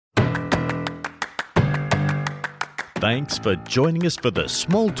Thanks for joining us for the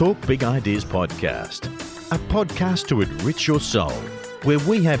Small Talk Big Ideas podcast, a podcast to enrich your soul, where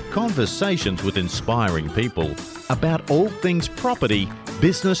we have conversations with inspiring people about all things property,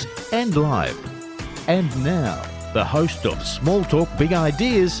 business and life. And now, the host of Small Talk Big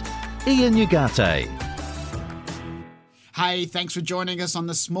Ideas, Ian Ugarte. Hey, thanks for joining us on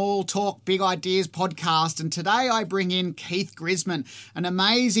the Small Talk Big Ideas podcast. And today I bring in Keith Grisman, an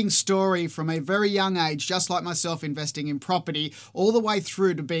amazing story from a very young age, just like myself, investing in property, all the way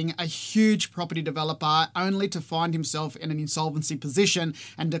through to being a huge property developer, only to find himself in an insolvency position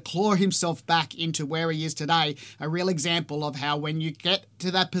and to claw himself back into where he is today. A real example of how when you get to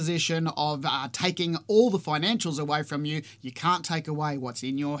that position of taking all the financials away from you, you can't take away what's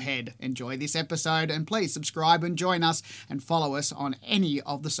in your head. Enjoy this episode and please subscribe and join us and follow us on any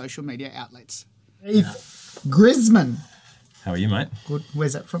of the social media outlets. Keith Grisman. How are you, mate? Good.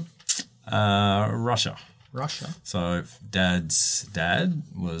 Where's that from? Russia. Russia. So Dad's dad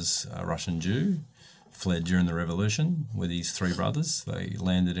was a Russian Jew, fled during the revolution with his three brothers. They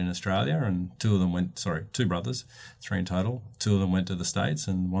landed in Australia and two brothers, three in total. Two of them went to the States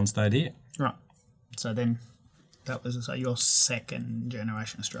and one stayed here. Right. So then that was your second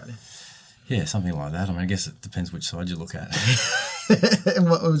generation Australian. Yeah, something like that. I mean, I guess it depends which side you look at. And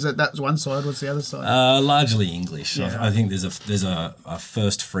what was it? That was one side. What's the other side? Largely English. Yeah. I think there's a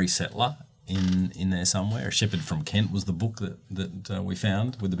first free settler in there somewhere. A Shepherd from Kent was the book that we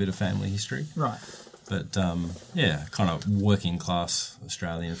found with a bit of family history. Right. But, kind of working class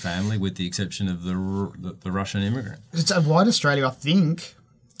Australian family with the exception of the Russian immigrant. It's a white Australia, I think.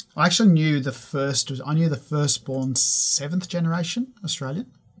 I actually knew the firstborn seventh generation Australian.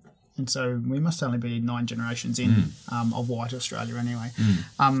 And so we must only be 9 generations in of white Australia anyway.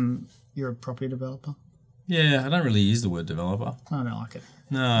 You're a property developer? Yeah, I don't really use the word developer. I don't like it.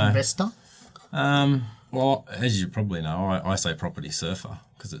 No. Investor? Well, as you probably know, I say property surfer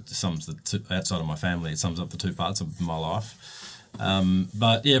because it sums outside of my family, it sums up the two parts of my life.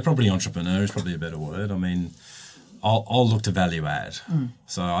 But yeah, property entrepreneur is probably a better word. I mean, I'll look to value add.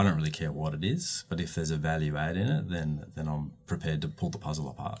 So I don't really care what it is, but if there's a value add in it, then I'm prepared to pull the puzzle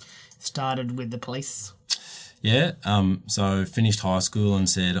apart. Started with the police? Yeah, so finished high school and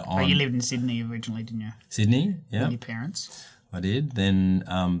said... you lived in Sydney originally, didn't you? Sydney, yeah. With your parents? I did. Then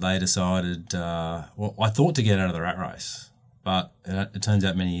they decided... I thought to get out of the rat race, but it turns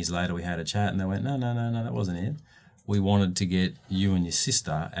out many years later we had a chat and they went, no, that wasn't it. We wanted to get you and your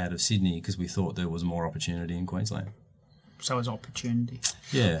sister out of Sydney because we thought there was more opportunity in Queensland. So it was opportunity.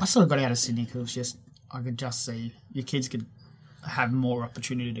 Yeah. I sort of got out of Sydney because I could just see your kids could have more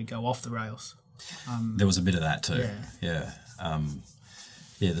opportunity to go off the rails. There was a bit of that too. Yeah.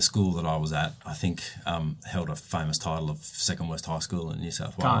 The school that I was at, I think, held a famous title of second worst high school in New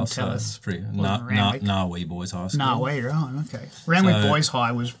South Wales. Can't tell us. It's pretty Narwee Boys High School. Narwee, right? Okay. Randwick Boys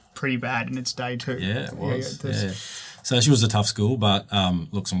High was pretty bad in its day too. Yeah, it was. Yeah. So she was a tough school, but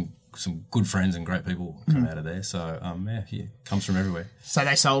look, some good friends and great people come out of there. So it comes from everywhere. So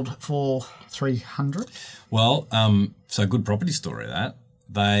they sold for 300. Well, so good property story that.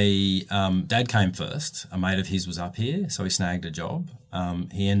 They Dad came first. A mate of his was up here, so he snagged a job.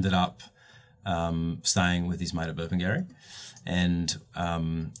 He ended up staying with his mate at Burpengary, and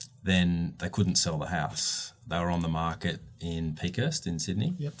then they couldn't sell the house. They were on the market in Peakhurst in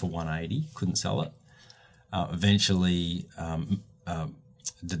Sydney for 180. Couldn't sell it. Eventually,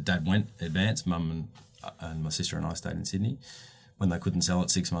 Dad went advanced. Mum and my sister and I stayed in Sydney. When they couldn't sell it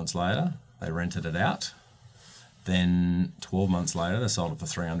 6 months later, they rented it out. Then 12 months later, they sold it for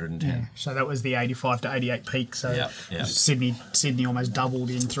 310. Yeah. So that was the 85 to 88 peak. So yeah. Sydney almost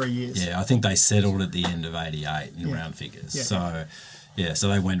doubled in 3 years. Yeah, I think they settled at the end of 88 in round figures. Yeah. So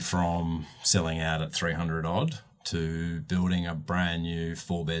they went from selling out at 300 odd to building a brand new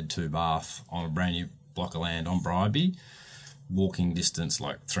 4-bed, 2-bath on a brand new block of land on Bribie, walking distance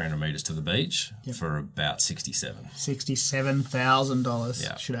like 300 metres to the beach for about $67,000.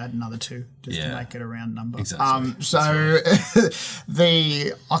 Yeah. Should add another 2 just to make it a round number. Exactly.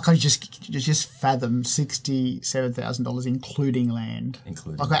 I can just fathom $67,000 including land.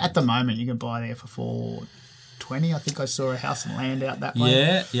 At the moment you can buy there for $420. I think I saw a house and land out that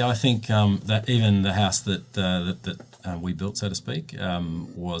way. Yeah. I think that even the house that we built, so to speak,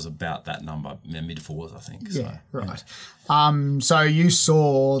 was about that number, mid-4s, I think. Yeah, so, right. Yeah. So you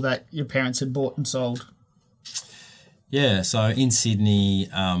saw that your parents had bought and sold. Yeah, so in Sydney,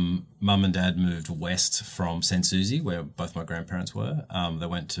 Mum and Dad moved west from Sanssouci, where both my grandparents were. They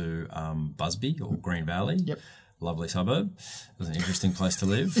went to Busby or Green Valley. Yep. lovely suburb. It was an interesting place to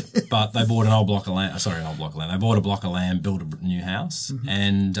live. But they bought an old block of land. They bought a block of land, built a new house,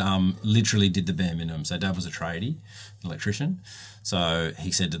 and literally did the bare minimum. So Dad was a tradie, electrician. So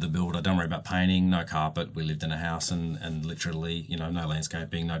he said to the builder, don't worry about painting, no carpet. We lived in a house and literally, no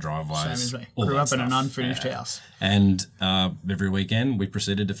landscaping, no driveways. Same as me. Grew up in an unfinished house. And every weekend we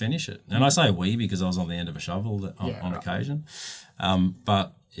proceeded to finish it. And I say we because I was on the end of a shovel on occasion.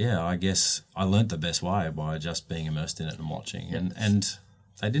 But yeah, I guess I learnt the best way by just being immersed in it and watching. Yes. And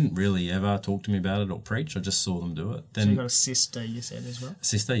they didn't really ever talk to me about it or preach. I just saw them do it. Then, so you got a sister, you said, as well? A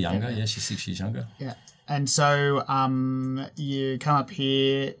sister, younger. Yeah, she's 6 years younger. Yeah. And so you come up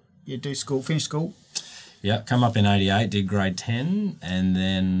here, you do school, finish school? Yeah, come up in 88, did grade 10, and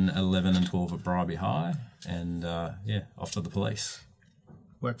then 11 and 12 at Bribie High, and off to the police.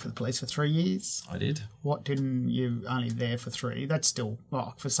 Worked for the police for 3 years? I did. What didn't you, only there for 3? That's still,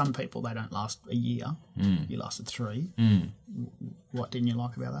 for some people they don't last a year. You lasted 3. What didn't you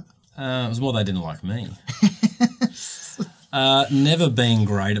like about that? It was more they didn't like me. Never been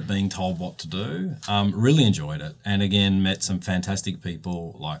great at being told what to do. Really enjoyed it. And again, met some fantastic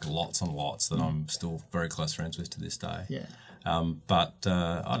people, like lots and lots that I'm still very close friends with to this day. Yeah. But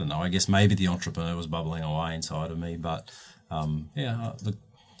I don't know, I guess maybe the entrepreneur was bubbling away inside of me. But look,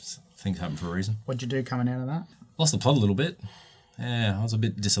 things happen for a reason. What'd you do coming out of that? Lost the plot a little bit. Yeah, I was a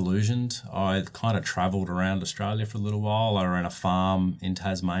bit disillusioned. I kind of travelled around Australia for a little while. I ran a farm in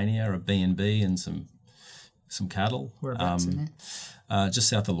Tasmania, a B&B and some cattle. Whereabouts in there? Just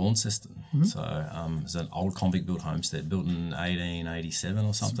south of Launceston. So it's an old convict-built homestead built in 1887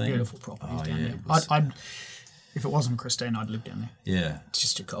 or something. Some beautiful properties down there. I'd, if it wasn't Christine, I'd live down there. Yeah. It's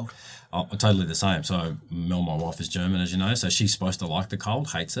just too cold. I'm totally the same. So Mel, my wife, is German, as you know, so she's supposed to like the cold,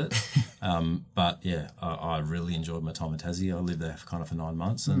 hates it. But yeah, I really enjoyed my time in Tassie. I lived there for 9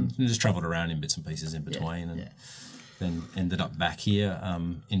 months and just travelled around in bits and pieces in between and then ended up back here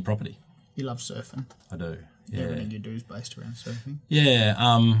in property. You love surfing. I do. Yeah. Everything you do is based around surfing. Yeah.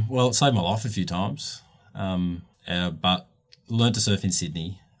 Well, it saved my life a few times, but learned to surf in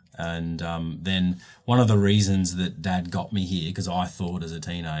Sydney. And then one of the reasons that Dad got me here, because I thought as a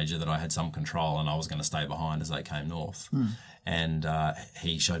teenager that I had some control and I was going to stay behind as they came north. And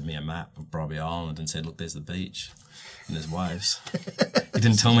he showed me a map of Bribie Island and said, look, there's the beach and there's waves. He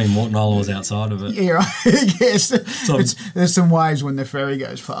didn't tell me Morton Island was outside of it. Yeah, right. Yes. So there's some waves when the ferry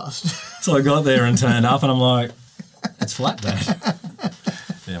goes past. So I got there and turned up and I'm like, it's flat, Dad.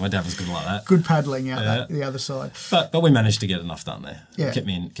 Yeah, my dad was good like that. Good paddling out the other side. But we managed to get enough done there. Yeah. Kept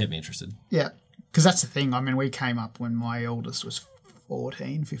me interested. Yeah, because that's the thing. I mean, we came up when my eldest was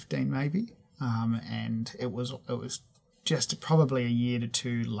 14, 15 maybe, and it was just probably a year to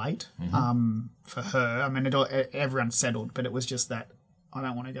 2 late for her. I mean, everyone settled, but it was just that I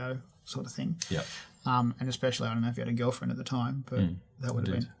don't want to go sort of thing. Yeah. And especially, I don't know if you had a girlfriend at the time, but that would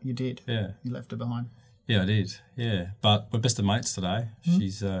have been, you did. Yeah. You left her behind. Yeah, I did. Yeah, but we're best of mates today.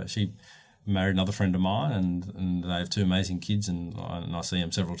 She married another friend of mine, and they have 2 amazing kids, and I see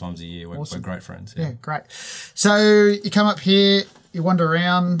them several times a year. We're great friends. Yeah, great. So you come up here, you wander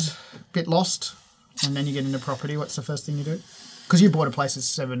around, a bit lost, and then you get into property. What's the first thing you do? Because you bought a place at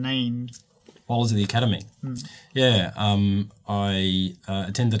 17. While I was at the academy. Yeah, I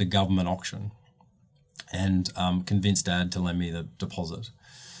attended a government auction and convinced Dad to lend me the deposit.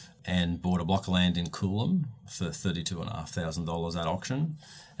 And bought a block of land in Coolum for $32,500 at auction.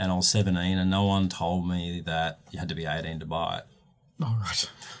 And I was 17 and no one told me that you had to be 18 to buy it. Oh, right.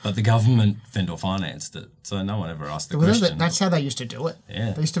 But the government vendor financed it, so no one ever asked the question. That's how they used to do it.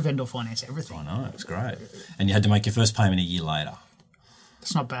 Yeah. They used to vendor finance everything. I know, it was great. And you had to make your first payment a year later.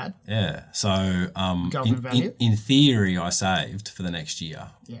 That's not bad. Yeah. So government value? In theory, I saved for the next year.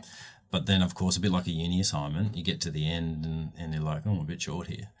 Yeah. But then, of course, a bit like a uni assignment, you get to the end and you're like, oh, I'm a bit short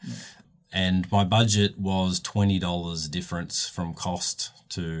here. Yeah. And my budget was $20 difference from cost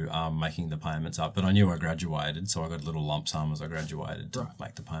to making the payments up. But I knew I graduated, so I got a little lump sum as I graduated to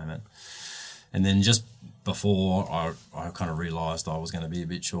make the payment. And then just before I kind of realised I was going to be a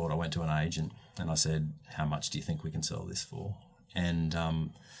bit short, I went to an agent and I said, how much do you think we can sell this for? And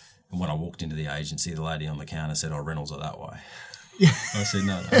when I walked into the agency, the lady on the counter said, oh, Reynolds are that way. I said,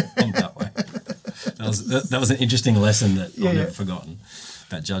 no, I'm that way. That was an interesting lesson that I've never forgotten,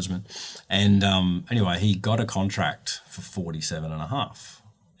 that judgment. And anyway, he got a contract for $47.5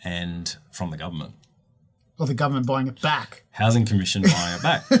 and from the government. Or the government buying it back. Housing Commission buying it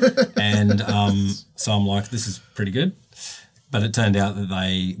back. And so I'm like, this is pretty good. But it turned out that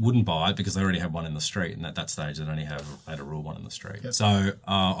they wouldn't buy it because they already had one in the street, and at that stage they only had a real one in the street. Yep. So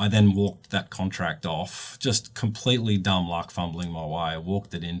I then walked that contract off, just completely dumb luck, fumbling my way. I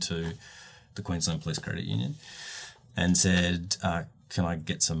walked it into the Queensland Police Credit Union. and said, can I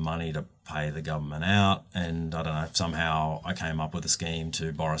get some money to pay the government out? And I don't know, somehow I came up with a scheme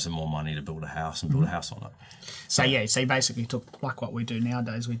to borrow some more money to build a house and build a house on it. So you basically took, like what we do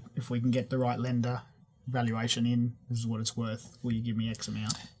nowadays, if we can get the right lender valuation in, this is what it's worth, will you give me X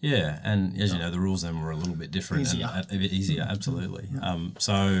amount? Yeah, and as you know, the rules then were a little bit different. Easier. And a bit easier, absolutely.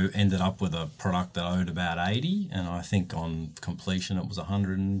 So ended up with a product that owed about 80, and I think on completion it was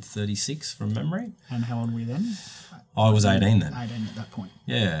 136 from memory. And how old were you then? I was 18 then. 18 at that point.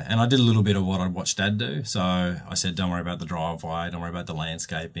 Yeah, and I did a little bit of what I'd watched Dad do. So I said, don't worry about the driveway, don't worry about the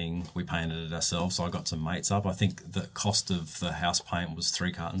landscaping. We painted it ourselves, so I got some mates up. I think the cost of the house paint was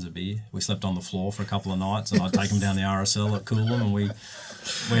 3 cartons of beer. We slept on the floor for a couple of nights, and I'd take them down the RSL at Coolum, and we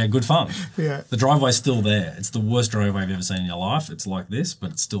had good fun. Yeah. The driveway's still there. It's the worst driveway you've ever seen in your life. It's like this,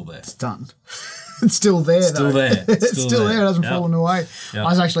 but it's still there. It's done. It's still there, Still there. It's still there. It hasn't Yep. fallen away. Yep. I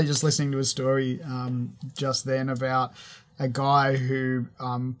was actually just listening to a story just then about a guy who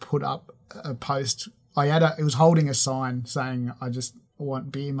put up a post. It was holding a sign saying, I just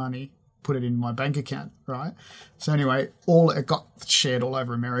want beer money, put it in my bank account, right? So anyway, it got shared all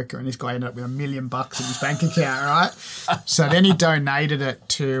over America, and this guy ended up with $1 million in his bank account, right? So then he donated it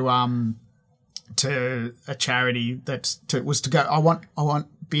to a charity I want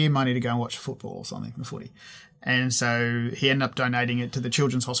beer money to go and watch football or something, the footy. And so he ended up donating it to the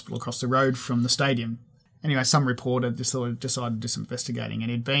Children's Hospital across the road from the stadium. Anyway, some reporter decided to do some investigating, and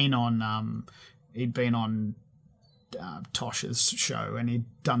he'd been on Tosh's show, and he'd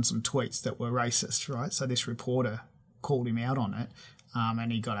done some tweets that were racist, right? So this reporter called him out on it,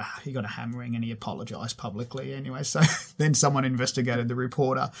 and he got a hammering, and he apologised publicly. Anyway, so then someone investigated the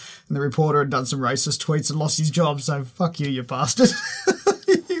reporter, and the reporter had done some racist tweets and lost his job. So fuck you, you bastard.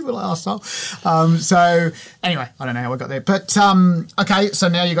 You little arsehole. So anyway, I don't know how I got there, but okay. So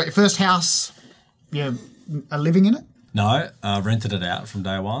now you got your first house. You are living in it? No, rented it out from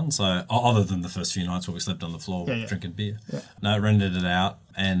day one. So other than the first few nights where we slept on the floor drinking beer. Yeah. No, rented it out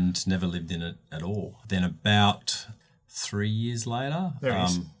and never lived in it at all. Then about 3 years later... There he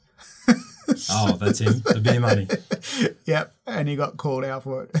is. Oh, that's him, the beer money. Yep, and he got called out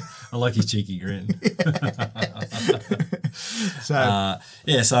for it. I like his cheeky grin.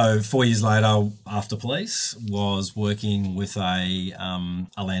 So 4 years later, after police, was working with a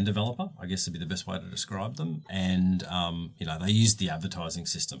land developer, I guess would be the best way to describe them. And, they used the advertising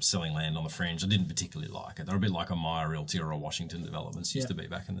system, selling land on the fringe. I didn't particularly like it. They're a bit like a Myer Realty or a Washington Developments used to be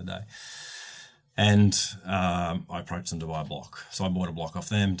back in the day. And I approached them to buy a block. So I bought a block off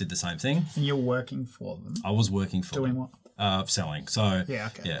them, did the same thing. And you're working for them? I was working for Doing them. what? Selling. So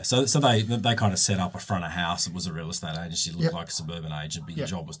So they kind of set up a front of house. It was a real estate agency, looked like a suburban agent, but your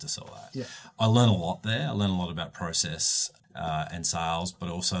job was to sell that. Yeah. I learned a lot there. I learned a lot about process and sales, but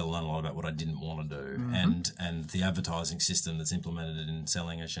also learned a lot about what I didn't want to do. Mm-hmm. And the advertising system that's implemented in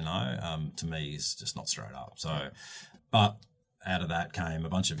selling, as you know, to me is just not straight up. So, but out of that came a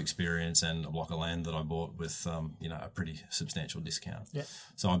bunch of experience and a block of land that I bought with, a pretty substantial discount. Yeah.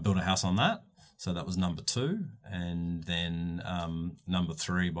 So I built a house on that. So that was number 2. And then number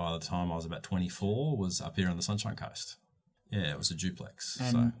 3, by the time I was about 24, was up here on the Sunshine Coast. Yeah, it was a duplex.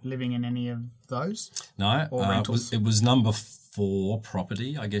 And living in any of those? No. Or rentals? It was number 4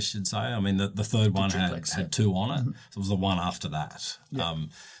 property, I guess you'd say. I mean, the third one had 2 on it. So it was the one after that. Yeah.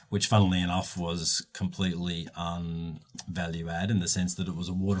 Which, funnily enough, was completely unvalue add in the sense that it was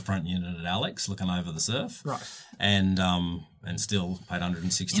a waterfront unit at Alex looking over the surf. Right. And still paid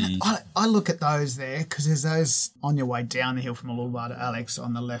 160. I look at those there because there's those on your way down the hill from Mooloolaba to Alex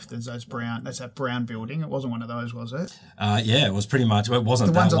on the left. There's that's that brown building. It wasn't one of those, was it? Yeah, it was pretty much. It wasn't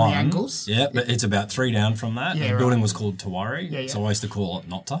the that ones one. on the angles. Yeah, but it's about 3 down from that. Yeah, the building was called Tawari. Yeah. So I used to call it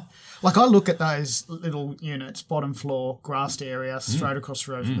Notta. Like I look at those little units, bottom floor, grassed area, straight across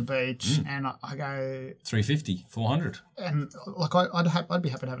the road from the beach, and I go 350, 400. And like I'd be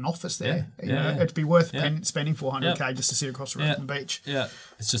happy to have an office there. Yeah. It'd be worth spending $400K just to sit across the road from the beach. Yeah,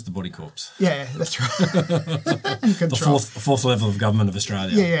 it's just the body corpse. Yeah, that's right. And control. The fourth level of government of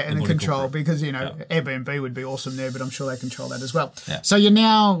Australia. Yeah, and the control corporate. because Airbnb would be awesome there, but I'm sure they control that as well. Yeah. So you're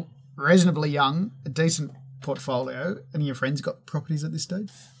now reasonably young, a decent portfolio. Any of your friends got properties at this stage?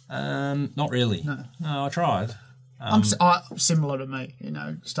 Not really. No, I tried. Similar to me,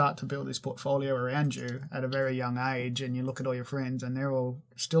 start to build this portfolio around you at a very young age, and you look at all your friends, and they're all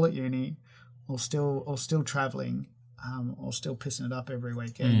still at uni, or still travelling, or still pissing it up every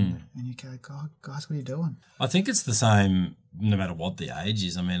weekend, and you go, God, guys, what are you doing? I think it's the same no matter what the age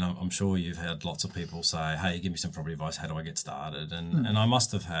is. I mean, I'm sure you've had lots of people say, "Hey, give me some property advice. How do I get started?" And I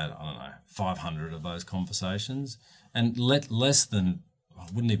must have had 500 of those conversations, and less than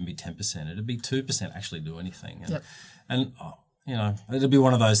it wouldn't even be 10%. It'd be 2% actually do anything. Yep. And you know, it'd be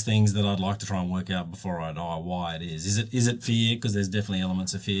one of those things that I'd like to try and work out before I die why it is. Is it fear? Because there's definitely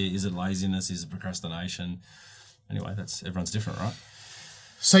elements of fear. Is it laziness? Is it procrastination? Anyway, everyone's different, right?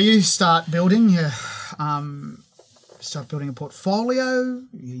 So you start building start building a portfolio.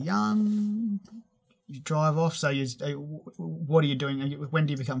 You're young. You drive off. So what are you doing? When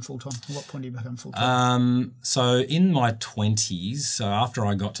do you become full-time? At what point do you become full-time? So in my 20s, so after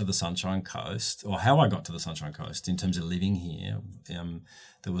I got to the Sunshine Coast, or how I got to the Sunshine Coast in terms of living here,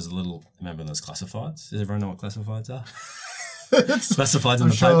 there was remember those classifieds? Does everyone know what classifieds are? Classifieds in I'm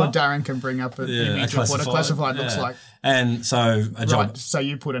the sure paper? Darren can bring up an image of what a classified looks like. And so a job... Right, so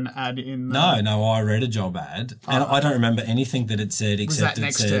you put an ad in... No, I read a job ad, and I don't remember anything that it said except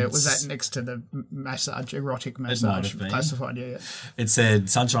was that next to the massage, erotic massage classified? Yeah. It said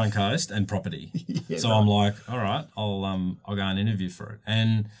Sunshine Coast and property. So right. I'm like, all right, I'll go and interview for it.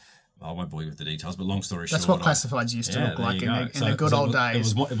 And I won't bore you with the details, but long story short... That's what classifieds used to look like in the good old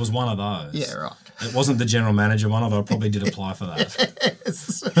days. It was one of those. Yeah, right. It wasn't the general manager one, although I probably did apply for that.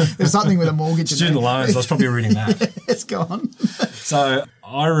 There's something with a mortgage. Student loans, I was probably reading that. It's gone. So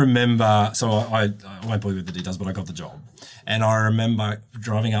I remember, I won't bore you with the details, but I got the job. And I remember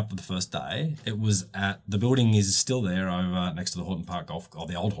driving up the first day. It was the building is still there over next to the Horton Park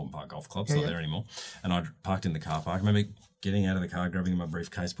the old Horton Park Golf Club. It's not there anymore. And I parked in the car park. I remember getting out of the car, grabbing my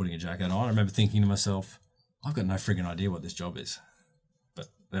briefcase, putting a jacket on. I remember thinking to myself, I've got no frigging idea what this job is. But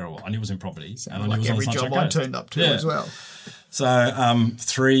there I was. I knew it was in property. And I knew it was every on the job I turned up to as well. So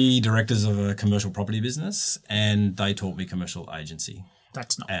 3 directors of a commercial property business, and they taught me commercial agency.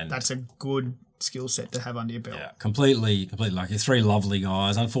 That's a good skill set to have under your belt. Yeah, completely lucky. 3 lovely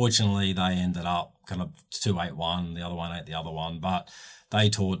guys. Unfortunately, they ended up kind of 2 ate one, the other one ate the other one, but they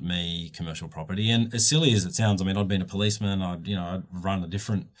taught me commercial property. And as silly as it sounds, I mean, I'd been a policeman. I'd run a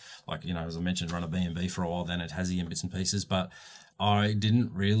different, as I mentioned, run a B&B for a while, then at Hazzy and bits and pieces. But I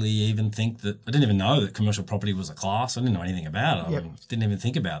didn't really even I didn't even know that commercial property was a class. I didn't know anything about it. Yep. I didn't even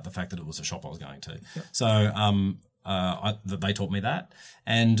think about the fact that it was a shop I was going to. Yep. So they taught me that.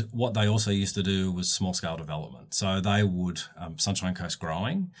 And what they also used to do was small scale development. So they would, Sunshine Coast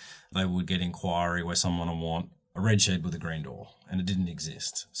growing, they would get inquiry where someone would want a red shed with a green door, and it didn't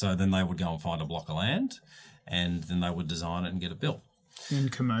exist. So then they would go and find a block of land, and then they would design it and get it built. In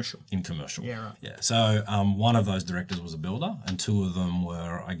commercial. Yeah, right. Yeah. So one of those directors was a builder, and 2 of them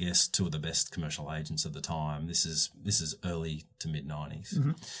were, I guess, 2 of the best commercial agents at the time. This is early to mid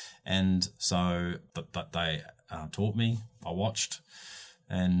 90s, and so they taught me. I watched,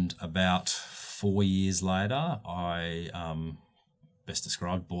 and about 4 years later, I best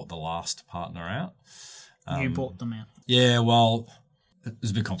described bought the last partner out. You bought them out. Yeah. Well, it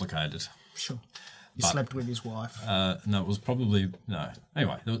was a bit complicated. Sure. You slept with his wife. No, it was probably no.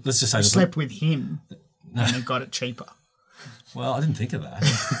 Anyway, let's just say you slept with him, and he got it cheaper. Well, I didn't think of that.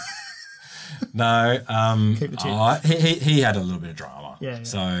 No, Keep it he had a little bit of drama. Yeah.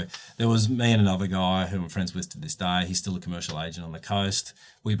 So there was me and another guy who I'm friends with to this day. He's still a commercial agent on the coast.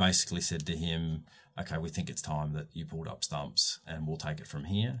 We basically said to him, "Okay, we think it's time that you pulled up stumps, and we'll take it from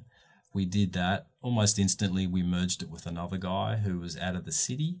here." We did that. Almost instantly, we merged it with another guy who was out of the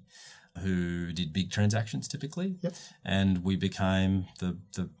city, who did big transactions typically. Yep. And we became the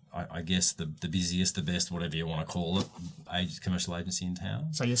busiest, the best, whatever you want to call it, commercial agency in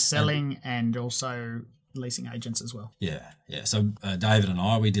town. So you're selling and also leasing agents as well. Yeah. So David and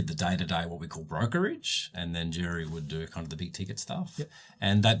I, we did the day-to-day, what we call brokerage, and then Jerry would do kind of the big ticket stuff. Yep.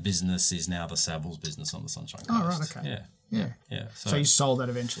 And that business is now the Savills business on the Sunshine Coast. Oh, right, okay. Yeah. So you sold that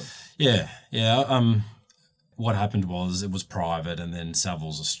eventually? Yeah. What happened was it was private, and then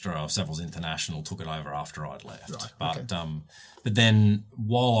Savills International took it over after I'd left. Right, But then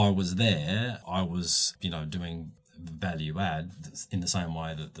while I was there, I was doing value add in the same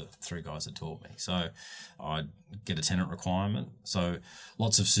way that the 3 guys had taught me. So I'd get a tenant requirement. So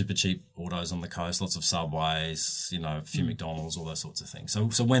lots of super cheap autos on the coast, lots of Subways, a few McDonald's, all those sorts of things.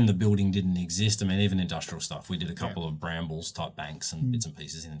 So when the building didn't exist, I mean, even industrial stuff, we did a couple of Brambles type banks and bits and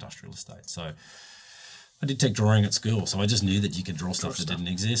pieces in industrial estate. So I did tech drawing at school, so I just knew that you could draw stuff that didn't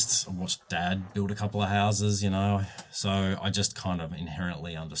exist. I watched Dad build a couple of houses, so I just kind of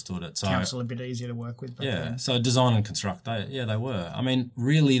inherently understood it. So Council a bit easier to work with. So design and construct, they were. I mean,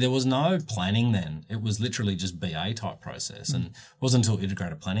 really, there was no planning then. It was literally just BA type process, and it wasn't until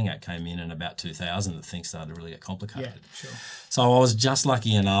Integrated Planning Act came in about 2000 that things started to really get complicated. Yeah, sure. So I was just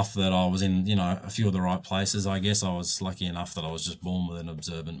lucky enough that I was in, a few of the right places. I guess I was lucky enough that I was just born with an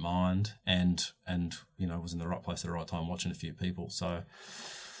observant mind and was in the right place at the right time watching a few people. So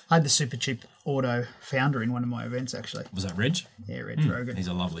I had the Super Cheap Auto founder in one of my events, actually. Was that Reg? Yeah, Reg Rogan. He's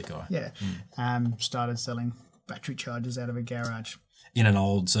a lovely guy. Yeah. Started selling battery chargers out of a garage. In an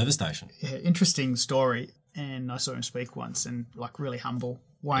old service station. Yeah, interesting story. And I saw him speak once, and like really humble.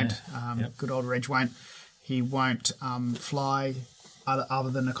 Good old Reg won't. He won't fly other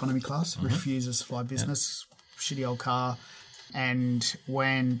than economy class. Refuses to fly business. Shitty old car. And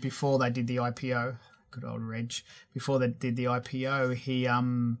before they did the IPO, good old Reg, before they did the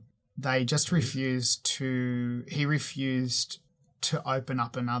IPO, they just refused to open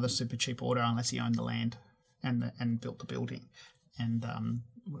up another Super Cheap Auto unless he owned the land and built the building. And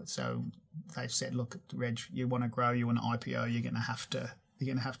so they said, look, Reg, you want to grow, you want to IPO, you're going to have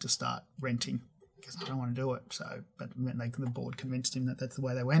to start renting, because I don't want to do it. So, but the board convinced him that that's the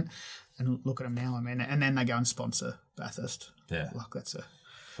way they went. And look at them now. I mean, and then they go and sponsor Bathurst. Yeah, like that's a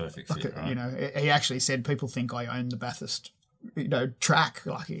perfect fit, right? You know, he actually said, people think I own the Bathurst, track.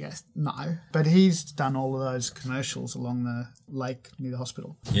 Like, he goes, no. But he's done all of those commercials along the lake near the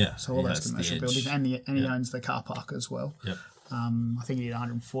hospital. Yeah. So all those commercial buildings, and he owns the car park as well. Yep. I think he did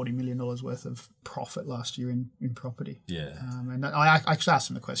 $140 million worth of profit last year in property. Yeah. And I actually asked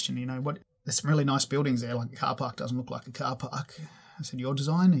him the question, there's some really nice buildings there, like a car park doesn't look like a car park. I said, your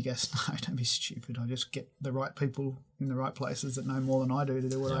design? He goes, no, don't be stupid. I just get the right people in the right places that know more than I do to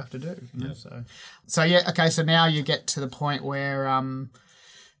do what I have to do. So yeah, okay, so now you get to the point where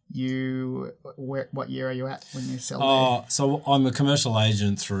what year are you at when you sell there? So I'm a commercial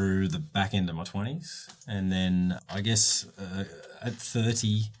agent through the back end of my 20s. And then I guess at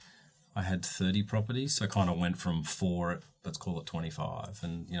 30, I had 30 properties. So I kind of went from 4 at, let's call it 25.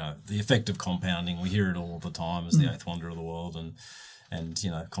 And, the effect of compounding, we hear it all the time as the eighth wonder of the world. And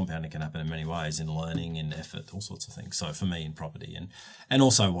compounding can happen in many ways, in learning, in effort, all sorts of things. So for me in property. And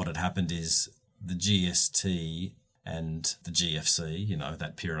also what had happened is the GST and the GFC,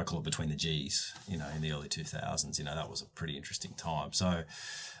 that period I call it between the Gs, in the early 2000s, that was a pretty interesting time. So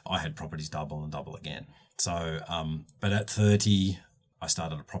I had properties double and double again. So, but at 30, I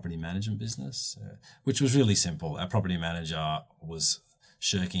started a property management business, which was really simple. Our property manager was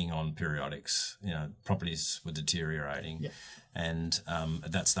shirking on periodics. Properties were deteriorating. Yeah. And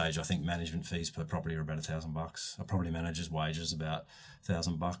at that stage, I think management fees per property were about $1,000. A property manager's wage was about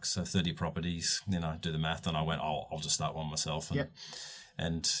 $1,000. So 30 properties, do the math. And I went, I'll just start one myself.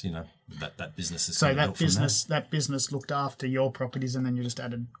 And that business is kind of built from that. That business looked after your properties, and then you just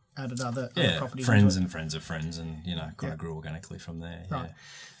added other properties. Friends and friends of friends, and kind of grew organically from there. Right. Yeah.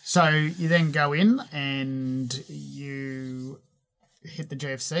 So you then go in and you hit the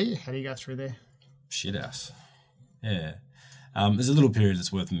GFC. How do you go through there? Shit house. Yeah. There's a little period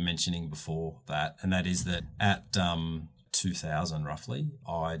that's worth mentioning before that, and that is that at 2000 roughly,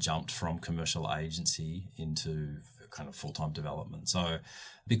 I jumped from commercial agency into kind of full-time development. So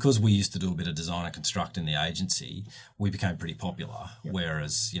because we used to do a bit of design and construct in the agency, we became pretty popular. Yep.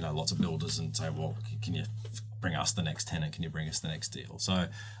 Whereas, lots of builders and say, well, can you bring us the next tenant? Can you bring us the next deal? So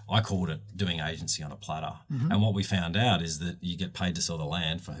I called it doing agency on a platter. Mm-hmm. And what we found out is that you get paid to sell the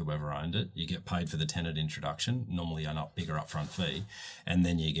land for whoever owned it. You get paid for the tenant introduction, normally a bigger upfront fee. And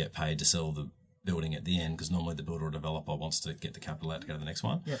then you get paid to sell the building at the end, because normally the builder or developer wants to get the capital out to go to the next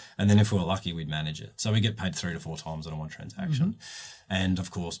one. Yep. And then if we were lucky, we'd manage it. So we get paid 3 to 4 times on one transaction. Mm-hmm. And of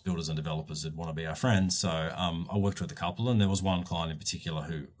course, builders and developers would want to be our friends. So I worked with a couple, and there was one client in particular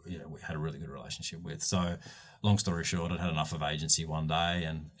who we had a really good relationship with. So long story short, I'd had enough of agency one day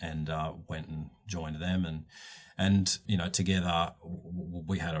and went and joined them. And together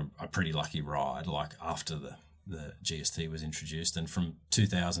we had a pretty lucky ride, like after the GST was introduced. And from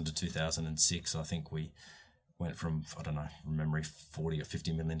 2000 to 2006, I think we went from, I don't know, from memory, $40 or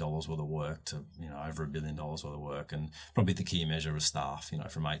 $50 million worth of work to, over $1 billion worth of work. And probably the key measure was staff,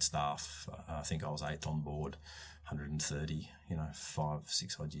 from 8 staff, I think I was 8th on board, 130,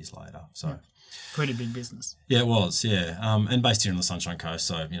 5-6 odd years later. So pretty big business. Yeah, it was, yeah. And based here on the Sunshine Coast,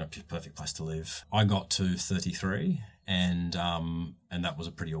 so, perfect place to live. I got to 33 and that was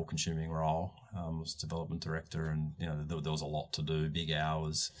a pretty all-consuming role. I was development director, and there was a lot to do, big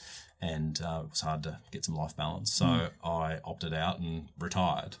hours, and it was hard to get some life balance. So I opted out and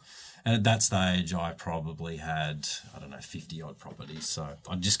retired. And at that stage, I probably had 50 odd properties. So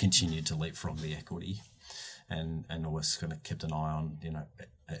I just continued to leapfrog the equity, and always kind of kept an eye on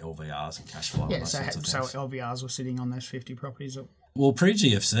LVRs and cash flow. Yeah, and those sorts of things. So LVRs were sitting on those 50 properties. Well,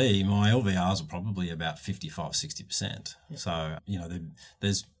 pre-GFC, my LVRs were probably about 55-60%. Yeah. So,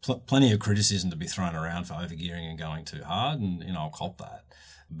 there's plenty of criticism to be thrown around for overgearing and going too hard, and, I'll cop that.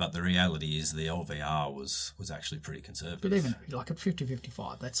 But the reality is the LVR was actually pretty conservative. But even like at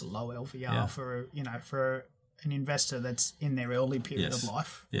 50-55, that's a low LVR for an investor that's in their early period of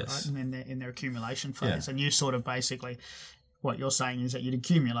life, right? And then they're in their accumulation phase. And you sort of basically, what you're saying is that you'd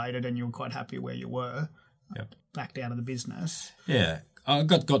accumulated and you were quite happy where you were, backed out of the business. Yeah. I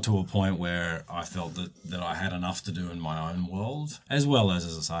got to a point where I felt that I had enough to do in my own world, as well as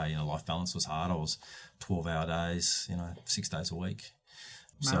I say, life balance was hard. I was 12-hour days, 6 days a week.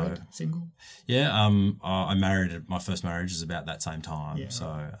 Married, single? Yeah, I married. My first marriage was about that same time. Yeah,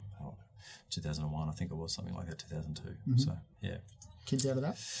 so 2001, I think it was, something like that, 2002. Mm-hmm. So, yeah. Kids out of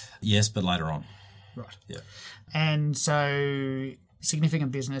that? Yes, but later on. Right. Yeah. And so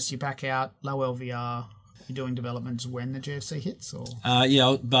significant business, you back out, low LVR, you're doing developments when the GFC hits? Or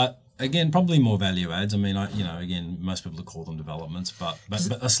yeah, but again, probably more value adds. I mean, again, most people call them developments, but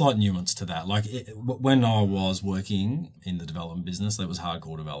a slight nuance to that. Like when I was working in the development business, that was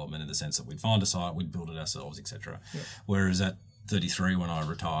hardcore development in the sense that we'd find a site, we'd build it ourselves, etc. Yep. Whereas at 33, when I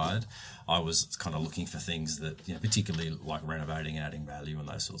retired, I was kind of looking for things that, particularly like renovating and adding value and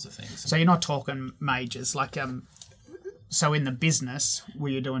those sorts of things. So you're not talking majors, like so in the business, were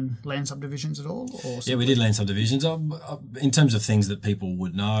you doing land subdivisions at all? Or yeah, we did land subdivisions. In terms of things that people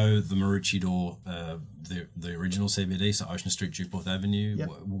would know, the Maroochydore, the original CBD, so Ocean Street, Dukeworth Avenue,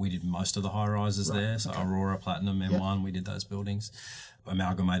 we did most of the high-rises there. So Aurora, Platinum, M1, we did those buildings.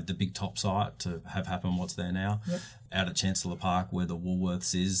 Amalgamated the big top site to have happen what's there now. Yep. Out at Chancellor Park, where the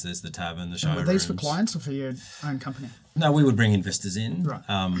Woolworths is, there's the tavern, the showrooms. Were these for clients or for your own company? No, we would bring investors in, right.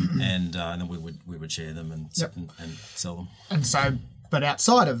 And then we would share them and sell them. And so, but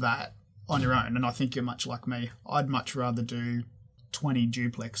outside of that, on your own, and I think you're much like me, I'd much rather do 20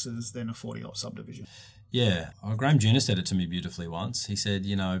 duplexes than a 40-lot subdivision. Yeah, Graham Junior said it to me beautifully once. He said,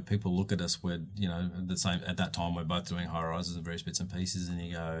 people look at us, we're, the same at that time. We're both doing high rises and various bits and pieces, and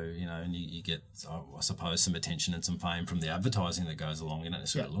you go, and you get, I suppose, some attention and some fame from the advertising that goes along. You don't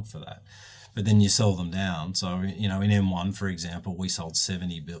necessarily look for that, but then you sell them down. So in M1, for example, we sold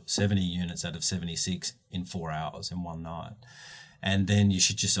 70 units out of 76 in 4 hours in one night, and then you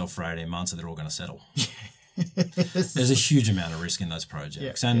shit yourself for 18 months, and they're all going to settle. There's a huge amount of risk in those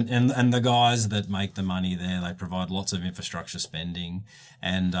projects, and the guys that make the money there, they provide lots of infrastructure spending,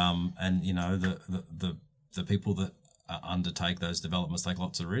 and the people that undertake those developments take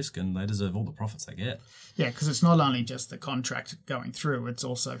lots of risk, and they deserve all the profits they get. Yeah, because it's not only just the contract going through; it's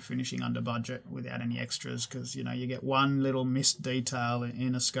also finishing under budget without any extras. Because you get one little missed detail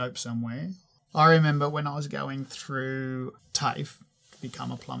in a scope somewhere. I remember when I was going through TAFE.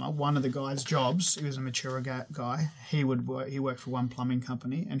 Become a plumber. One of the guys' jobs, he was a mature guy, he worked for one plumbing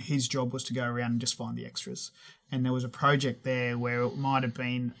company, and his job was to go around and just find the extras. And there was a project there where it might have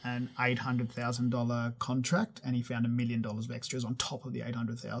been an $800,000 contract, and he found $1 million of extras on top of the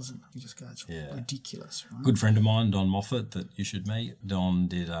 $800,000. You just go, it's ridiculous, right? Good friend of mine, Don Moffat, that you should meet. Don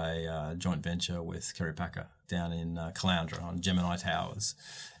did a joint venture with Kerry Packer down in Caloundra on Gemini Towers,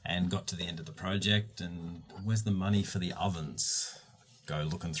 and got to the end of the project, and where's the money for the ovens? Go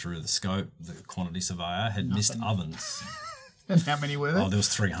looking through the scope, the quantity surveyor had missed ovens. And how many were there? Oh, there was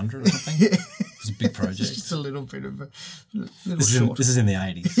 300 or something. It was a big project. It's just a little bit of a this is in the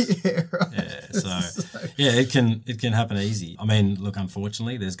 80s. Yeah, right. Yeah, so it can happen easy. I mean, look,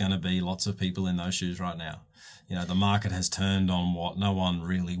 unfortunately, there's going to be lots of people in those shoes right now. The market has turned on what no one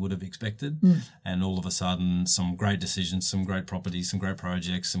really would have expected, and all of a sudden, some great decisions, some great properties, some great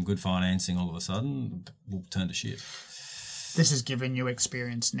projects, some good financing, all of a sudden will turn to shit. This has given you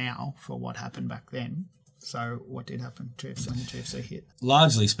experience now for what happened back then. So what did happen when the GFC hit?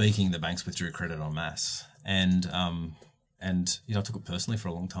 Largely speaking, the banks withdrew credit en masse. And I took it personally for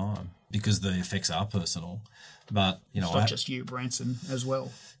a long time because the effects are personal. But, it's not just you, Branson, as well.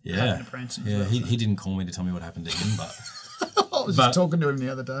 Yeah. Branson as well, he didn't call me to tell me what happened to him, but... I was just talking to him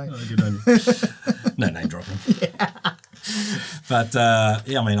the other day. Oh, good on you. No name dropping. Yeah. But,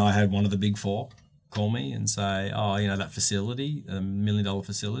 I had one of the big four call me and say, that facility, $1 million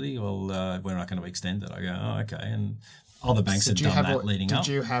facility, well, we're not going to extend it. I go, oh, okay. And other banks had done that leading up.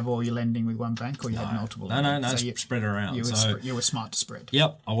 Did you have all your lending with one bank, or you had multiple? No, so you spread it around. You were smart to spread.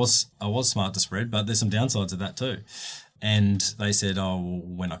 Yep, I was smart to spread, but there's some downsides to that too. And they said,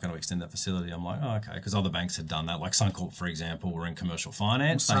 we're not going to extend that facility. I'm like, oh, okay, because other banks had done that. Like Suncorp, for example, were in commercial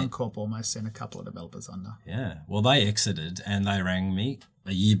finance. Suncorp almost sent a couple of developers under. Yeah, well, they exited, and they rang me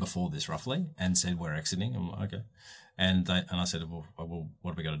a year before this, roughly, and said, we're exiting. I'm like, okay. And I said, well,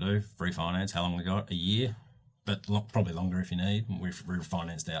 what have we got to do? Refinance, how long we got? A year, but probably longer if you need. We've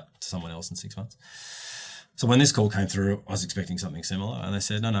refinanced out to someone else in 6 months. So when this call came through, I was expecting something similar, and they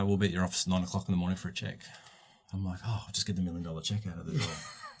said, no, we'll be at your office at 9 o'clock in the morning for a check. I'm like, I'll just get the $1 million check out of the door.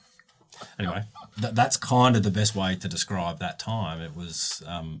 Anyway, that's kind of the best way to describe that time. It was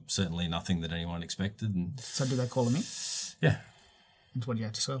certainly nothing that anyone expected. And So do they call them in? yeah. And what do you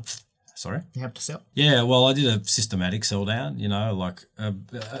have to sell? Sorry? You have to sell? Yeah, well, I did a systematic sell down,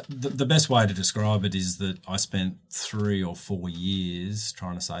 the best way to describe it is that I spent 3 or 4 years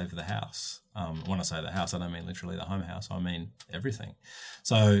trying to save the house. When I say the house, I don't mean literally the home house. I mean everything.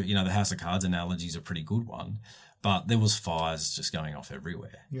 So, the House of Cards analogy is a pretty good one, but there was fires just going off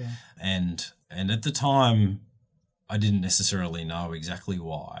everywhere. Yeah. And at the time, I didn't necessarily know exactly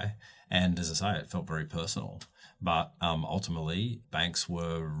why. And as I say, it felt very personal. But ultimately, banks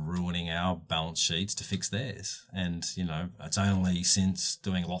were ruining our balance sheets to fix theirs. And, it's only since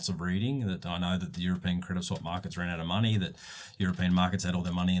doing lots of reading that I know that the European credit swap markets ran out of money, that European markets had all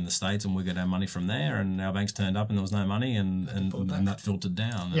their money in the States and we got our money from there, and our banks turned up and there was no money and that filtered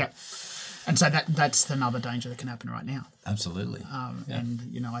down. Yeah. And so that's another danger that can happen right now. Absolutely. And,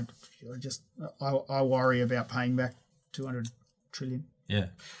 I worry about paying back 200 trillion. Yeah.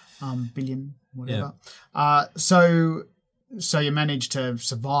 Billion, whatever. Yeah. So you managed to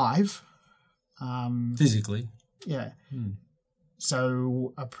survive. Physically. Yeah.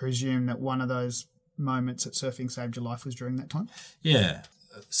 So I presume that one of those moments that surfing saved your life was during that time? Yeah.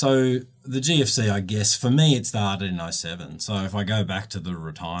 So the GFC, I guess, for me, it started in 2007. So if I go back to the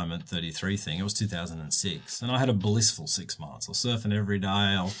retirement 33 thing, it was 2006. And I had a blissful 6 months. I was surfing every day.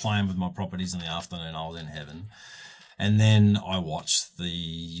 I was playing with my properties in the afternoon. I was in heaven. And then I watched the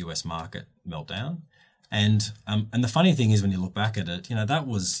US market meltdown. And the funny thing is when you look back at it, that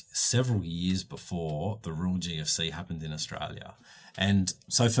was several years before the real GFC happened in Australia. And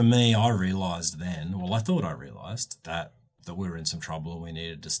so for me, I realised then, I thought I realised that we were in some trouble and we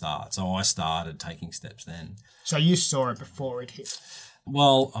needed to start. So I started taking steps then. So you saw it before it hit?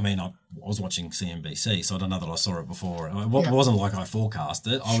 Well, I was watching CNBC, so I don't know that I saw it before. It wasn't like I forecast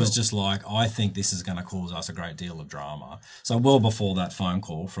it. I was just like, I think this is going to cause us a great deal of drama. So well before that phone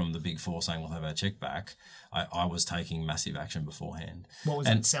call from the Big Four saying we'll have our check back, I was taking massive action beforehand. What was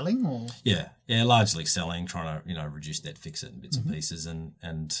it, selling or? Yeah, largely selling, trying to, reduce debt, fix it in bits and pieces.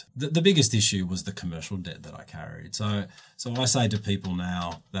 And the biggest issue was the commercial debt that I carried. So I say to people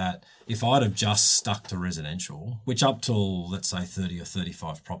now that if I'd have just stuck to residential, which up till, let's say, 30 or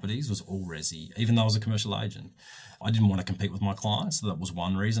 35 properties was all resi, even though I was a commercial agent, I didn't want to compete with my clients. So that was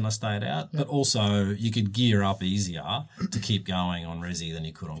one reason I stayed out. Yep. But also you could gear up easier to keep going on resi than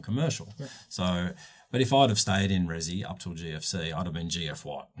you could on commercial. Yep. But if I'd have stayed in resi up till GFC, I'd have been GF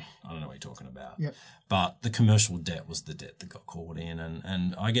what? I don't know what you're talking about. Yep. But the commercial debt was the debt that got caught in.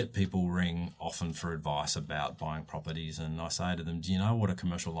 And I get people ring often for advice about buying properties. And I say to them, do you know what a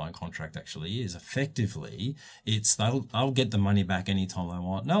commercial loan contract actually is? Effectively, it's they'll get the money back anytime they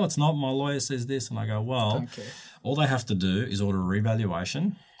want. No, it's not. My lawyer says this. And I go, well, all they have to do is order a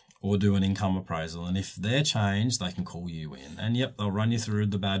revaluation or do an income appraisal. And if they're changed, they can call you in. And yep, they'll run you through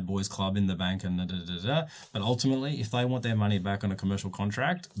the bad boys club in the bank and da-da-da-da. But ultimately, if they want their money back on a commercial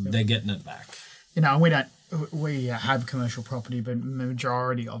contract, they're getting it back. We have commercial property, but the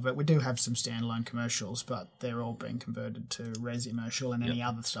majority of it, we do have some standalone commercials, but they're all being converted to resi-mercial, and any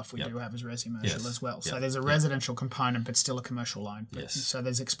other stuff we do have is resi-mercial as well. So there's a residential component, but still a commercial loan. So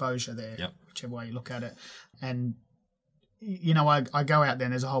there's exposure there, whichever way you look at it. And I go out there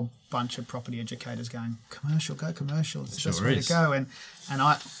and there's a whole bunch of property educators going, commercial, go commercial. It's the best way to go. And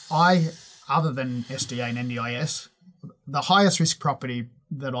I, other than SDA and NDIS, the highest risk property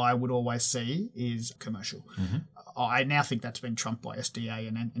that I would always see is commercial. I now think that's been trumped by SDA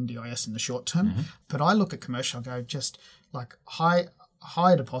and NDIS in the short term. But I look at commercial, I go just like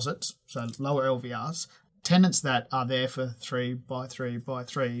high deposits, so lower LVRs, tenants that are there for 3 by 3 by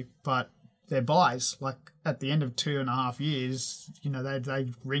 3, but they're buys. Like at the end of 2.5 years, they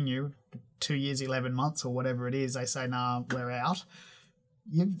ring you 2 years, 11 months or whatever it is. They say, nah, we're out.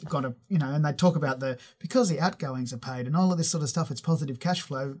 You've got to, and they talk about because the outgoings are paid and all of this sort of stuff, it's positive cash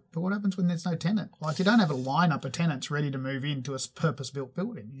flow. But what happens when there's no tenant? Like you don't have a lineup of tenants ready to move into a purpose-built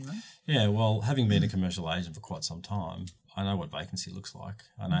building, Yeah, well, having been a commercial agent for quite some time, I know what vacancy looks like.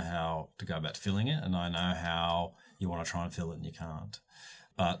 I know how to go about filling it, and I know how you want to try and fill it and you can't.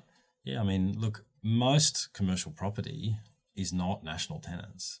 But yeah, look, most commercial property is not national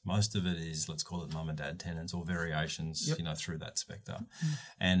tenants. Most of it is, let's call it mum and dad tenants or variations, through that spectre.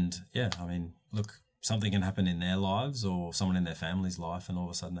 And yeah, look, something can happen in their lives or someone in their family's life, and all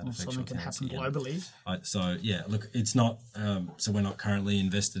of a sudden that affects your tenancy. Something can happen globally. Look, it's not, so we're not currently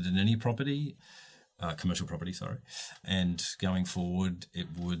invested in any property, commercial property, sorry. And going forward, it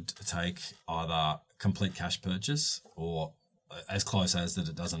would take either complete cash purchase or as close as that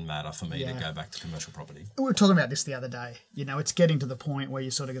it doesn't matter for me to go back to commercial property. We were talking about this the other day. You know, it's getting to the point where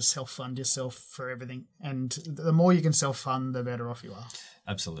you sort of self-fund yourself for everything. And the more you can self-fund, the better off you are.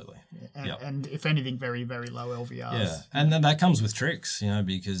 Absolutely. And if anything, very, very low LVRs. Yeah, and then that comes with tricks,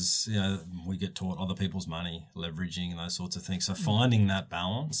 because, we get taught other people's money, leveraging and those sorts of things. So finding that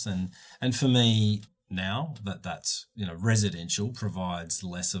balance and for me now that's, residential provides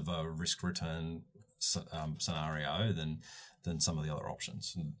less of a risk return scenario than some of the other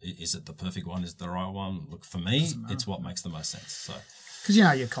options. And is it the perfect one? Is it the right one? Look, for me, it's what makes the most sense. So. Because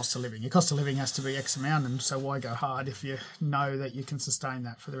your cost of living has to be X amount, and so why go hard if you know that you can sustain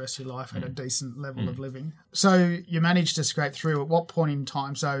that for the rest of your life at a decent level of living? So you managed to scrape through. At what point in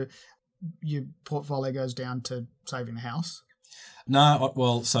time? So your portfolio goes down to saving the house? No,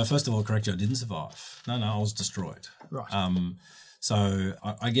 well, so first of all, correct you, I didn't survive. No, I was destroyed. Right. So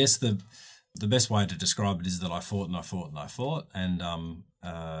I guess the best way to describe it is that I fought and I fought and I fought, and in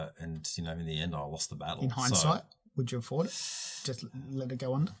the end I lost the battle. In hindsight, would you afford it? Just let it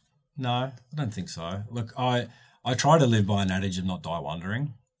go under? No, I don't think so. Look, I try to live by an adage of not die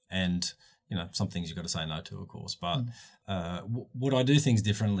wondering, and some things you've got to say no to, of course. But would I do things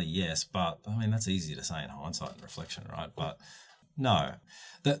differently? Yes, but I mean that's easy to say in hindsight and reflection, right? But no,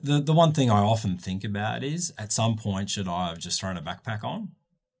 the one thing I often think about is at some point should I have just thrown a backpack on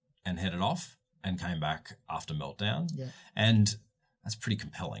and headed off and came back after meltdown? Yeah. And that's pretty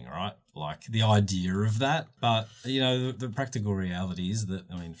compelling, right? Like the idea of that. But, the practical reality is that,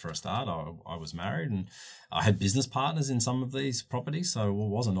 for a start, I was married and I had business partners in some of these properties. So it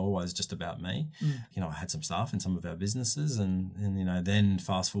wasn't always just about me. I had some staff in some of our businesses and then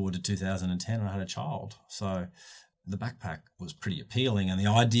fast forward to 2010, I had a child. So the backpack was pretty appealing and the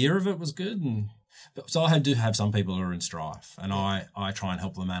idea of it was good. So I do have some people who are in strife and I try and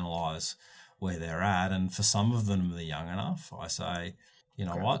help them analyse where they're at, and for some of them they're young enough, I say,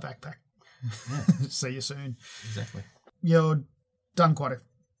 grab what? The backpack. See you soon. Exactly. You've done quite a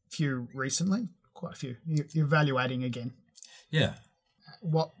few recently. Quite a few. You're evaluating again. Yeah.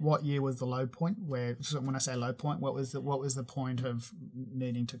 What year was the low point? When I say low point, what was the point of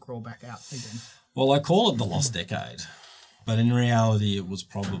needing to crawl back out again? Well, I call it the lost decade, but in reality, it was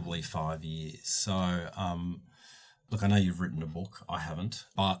probably 5 years. So, look, I know you've written a book. I haven't,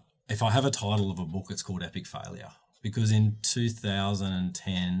 but if I have a title of a book, it's called Epic Failure, because in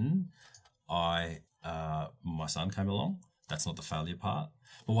 2010, my son came along. That's not the failure part.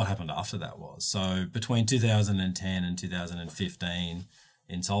 But what happened after that was, so between 2010 and 2015,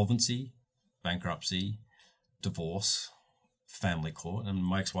 insolvency, bankruptcy, divorce, family court, and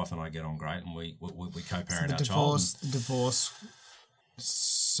my ex-wife and I get on great, and we co-parent our child. The divorce.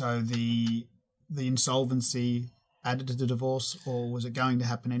 So the insolvency added to the divorce, or was it going to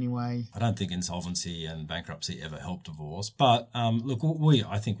happen anyway? I don't think insolvency and bankruptcy ever helped divorce, but look,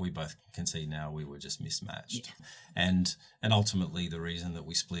 I think we both can see now we were just mismatched, and ultimately the reason that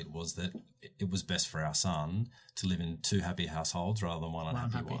we split was that it was best for our son to live in two happy households rather than one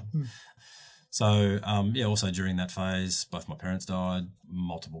unhappy one. So, also during that phase, both my parents died,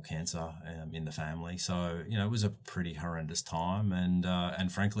 multiple cancer in the family. So, it was a pretty horrendous time. And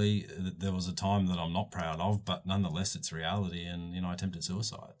frankly, there was a time that I'm not proud of, but nonetheless, it's reality. And, I attempted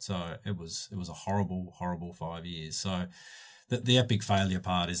suicide. So it was a horrible, horrible 5 years. So the epic failure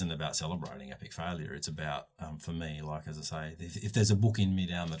part isn't about celebrating epic failure. It's about, for me, like, as I say, if there's a book in me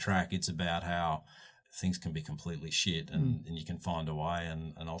down the track, it's about how things can be completely shit and you can find a way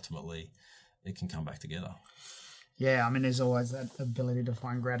and ultimately it can come back together. Yeah, there's always that ability to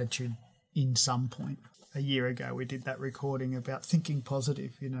find gratitude in some point. A year ago, we did that recording about thinking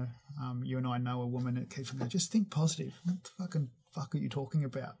positive. You and I know a woman that keeps going, just think positive. What the fucking fuck are you talking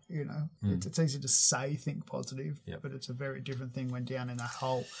about? It's easy to say think positive, but it's a very different thing when down in a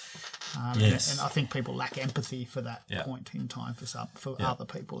hole. Yes. And I think people lack empathy for that point in time for other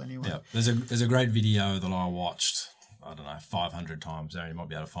people anyway. Yeah. There's a great video that I watched, 500 times. You might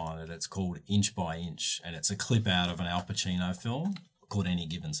be able to find it. It's called Inch by Inch, and it's a clip out of an Al Pacino film called Any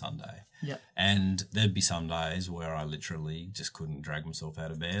Given Sunday. Yeah. And there'd be some days where I literally just couldn't drag myself out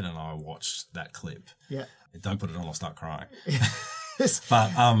of bed, and I watched that clip. Yeah. Don't put it on, I'll start crying.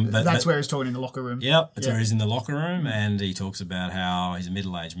 But that's where he's talking in the locker room. Yep, that's where he's in the locker room, and he talks about how he's a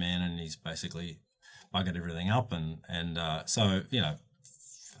middle-aged man and he's basically buggered everything up, and so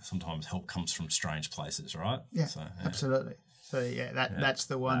sometimes help comes from strange places, right? Yeah, absolutely. So that's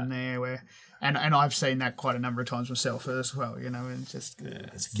the one there where, and I've seen that quite a number of times myself as well. And just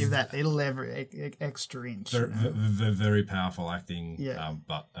give that little extra inch. Very powerful acting. Yeah.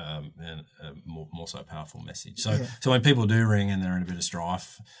 But more so powerful message. So when people do ring and they're in a bit of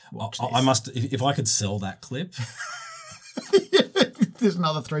strife, I must, if I could sell that clip, There's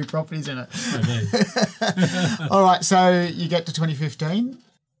another 3 properties in it. All right, so you get to 2015.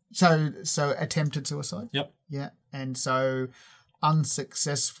 So attempted suicide? Yep. Yeah, and so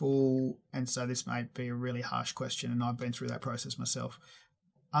unsuccessful, and so this may be a really harsh question, and I've been through that process myself.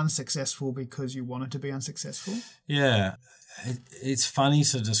 Unsuccessful because you wanted to be unsuccessful? Yeah. It's funny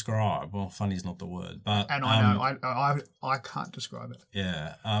to describe. Well, funny is not the word, but and I know I can't describe it.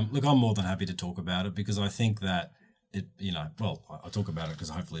 Yeah. Look, I'm more than happy to talk about it because I think that it. I talk about it because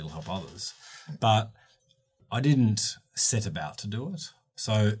hopefully it'll help others. But I didn't set about to do it,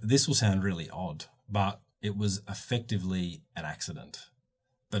 so this will sound really odd, but it was effectively an accident,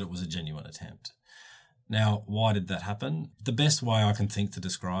 but it was a genuine attempt. Now, why did that happen? The best way I can think to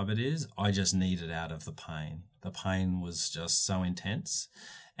describe it is I just needed out of the pain. The pain was just so intense.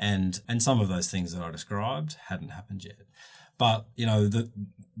 And some of those things that I described hadn't happened yet. But,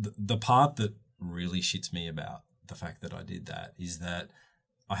 the part that really shits me about the fact that I did that is that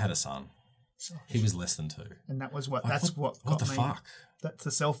I had a son. He was less than 2. And that was what What the fuck? That's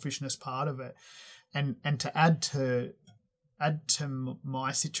the selfishness part of it. And to add to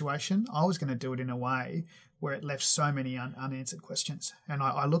my situation, I was going to do it in a way where it left so many unanswered questions. And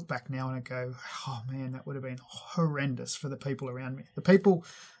I look back now and I go, oh man, that would have been horrendous for the people around me. The people,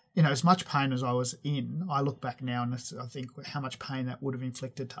 as much pain as I was in, I look back now and I think how much pain that would have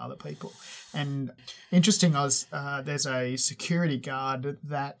inflicted to other people. And interesting, there's a security guard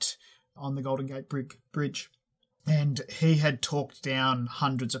that on the Golden Gate Bridge, and he had talked down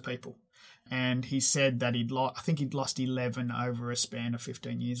hundreds of people. And he said that he'd lost 11 over a span of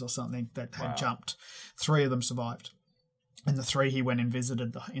 15 years or something that had jumped. 3 of them survived. And the 3 he went and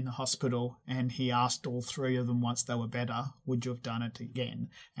visited in the hospital, and he asked all 3 of them once they were better, would you have done it again?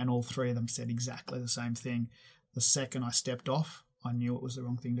 And all 3 of them said exactly the same thing. The second I stepped off, I knew it was the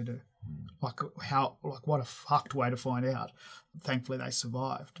wrong thing to do. What a fucked way to find out. Thankfully they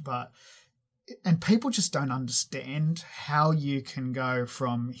survived. And people just don't understand how you can go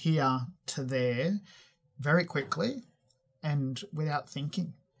from here to there very quickly and without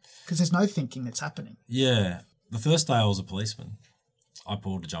thinking, because there's no thinking that's happening. Yeah. The first day I was a policeman, I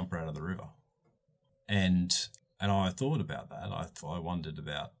pulled a jumper out of the river. And I thought about that. I wondered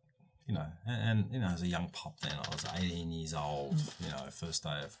about, as a young pup then, I was 18 years old, first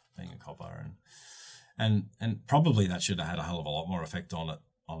day of being a copper. And probably that should have had a hell of a lot more effect on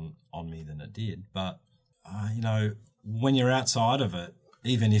me than it did. But, when you're outside of it,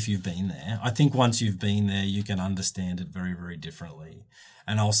 even if you've been there, I think once you've been there, you can understand it very, very differently.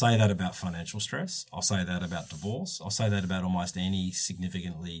 And I'll say that about financial stress. I'll say that about divorce. I'll say that about almost any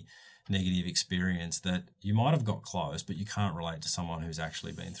significantly negative experience that you might have got close, but you can't relate to someone who's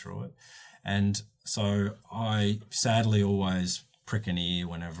actually been through it. And so I sadly always prick an ear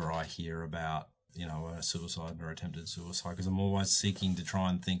whenever I hear about a suicide or attempted suicide, because I'm always seeking to try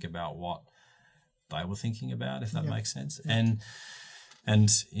and think about what they were thinking about, if that makes sense. Yeah.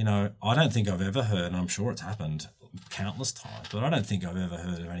 And I don't think I've ever heard, and I'm sure it's happened countless times, but I don't think I've ever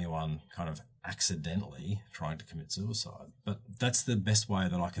heard of anyone kind of accidentally trying to commit suicide. But that's the best way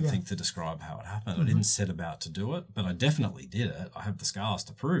that I can think to describe how it happened. Mm-hmm. I didn't set about to do it, but I definitely did it. I have the scars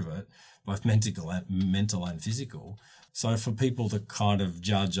to prove it, both mental and physical. So for people to kind of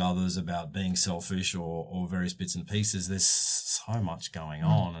judge others about being selfish or various bits and pieces, there's so much going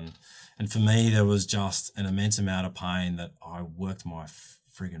on. And for me, there was just an immense amount of pain that I worked my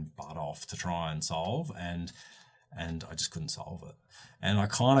friggin' butt off to try and solve, and I just couldn't solve it. And I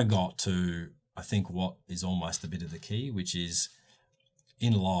kind of got to, I think, what is almost a bit of the key, which is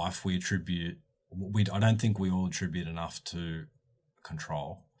in life I don't think we all attribute enough to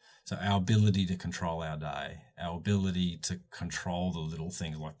control. So our ability to control our day, our ability to control the little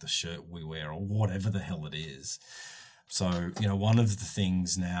things like the shirt we wear or whatever the hell it is. So, one of the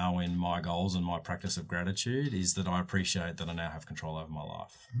things now in my goals and my practice of gratitude is that I appreciate that I now have control over my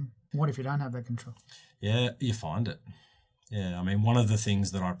life. What if you don't have that control? Yeah, you find it. Yeah, I mean, one of the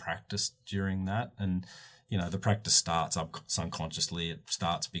things that I practiced during that, and, the practice starts subconsciously. It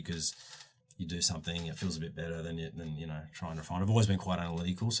starts because you do something, it feels a bit better than trying to find. I've always been quite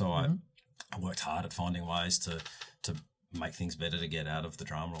analytical, so I worked hard at finding ways to make things better, to get out of the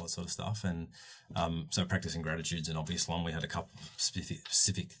drama, all that sort of stuff. And so practicing gratitude's an obvious one. We had a couple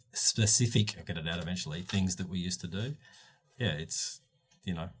specific, I'll get it out eventually, things that we used to do. Yeah, it's,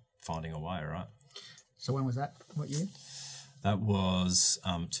 finding a way, right? So when was that? What year? That was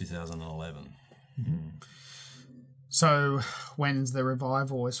 2011. Mm-hmm. So when's the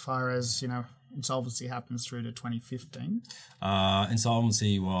revival as far as, insolvency happens through to 2015?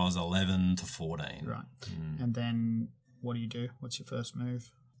 Insolvency was 11 to 14. Right. And then what do you do? What's your first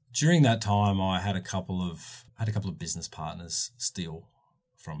move? during that time, I had a couple of business partners steal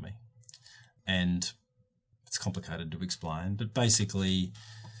from me, and it's complicated to explain, but basically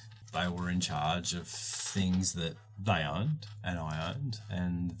they were in charge of things that they owned and I owned,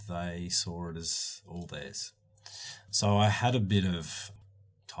 and they saw it as all theirs. So I had a bit of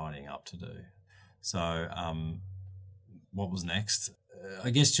tidying up to do. So what was next?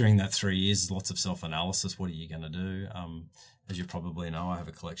 I guess during that 3 years, lots of self-analysis. What are you going to do? As you probably know, I have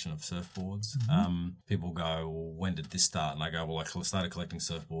a collection of surfboards. Mm-hmm. People go, well, when did this start? And I go, well, I started collecting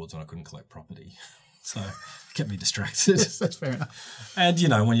surfboards when I couldn't collect property. So it kept me distracted. Yes, that's fair enough. And,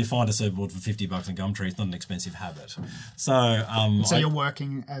 when you find a surfboard for $50 in Gumtree, it's not an expensive habit. So you're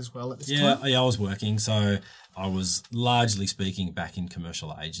working as well at this time? Yeah, I was working. So I was largely speaking back in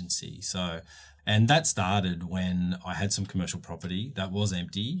commercial agency. And that started when I had some commercial property that was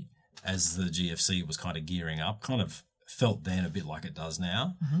empty as the GFC was kind of gearing up, kind of felt then a bit like it does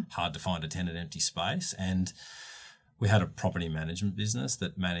now. Mm-hmm. Hard to find a tenant empty space. And we had a property management business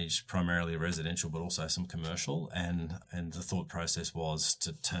that managed primarily residential but also some commercial. And the thought process was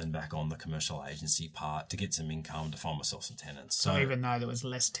to turn back on the commercial agency part to get some income to find myself some tenants. So even though there was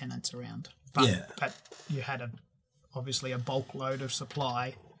less tenants around. But you had obviously a bulk load of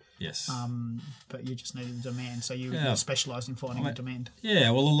supply. Yes. But you just needed demand. So you specialised in finding a demand. Yeah,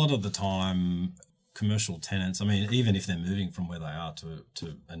 well, a lot of the time, commercial tenants, even if they're moving from where they are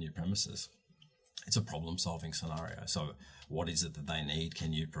to a new premises, it's a problem-solving scenario. So what is it that they need?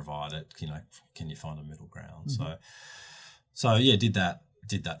 Can you provide it? Can you find a middle ground? Mm-hmm. So did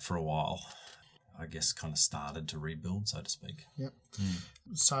that for a while. I guess kind of started to rebuild, so to speak. Yep.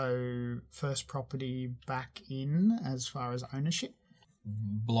 So first property back in as far as ownership?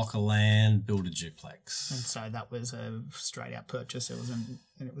 Block of land, build a duplex. And so that was a straight out purchase. It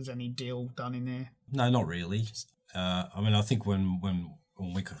was any deal done in there? No, not really. I think when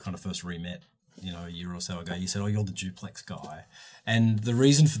we kind of first re-met, a year or so ago, you said, "Oh, you're the duplex guy," and the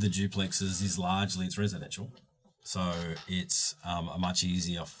reason for the duplexes is largely it's residential, so it's a much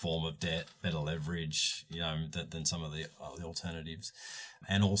easier form of debt, better leverage, than some of the alternatives,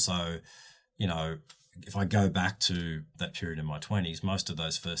 and also, if I go back to that period in my 20s, most of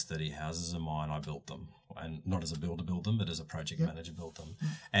those first 30 houses are mine. I built them, and not as a builder build them, but as a project manager built them. Mm.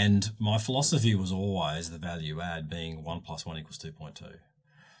 And my philosophy was always the value add being 1 + 1 = 2.2.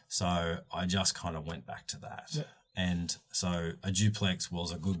 So I just kind of went back to that. Yep. And so a duplex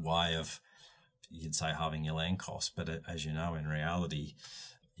was a good way of, you'd say, halving your land costs. But as you know, in reality,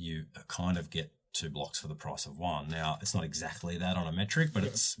 you kind of get 2 blocks for the price of one. Now, it's not exactly that on a metric, but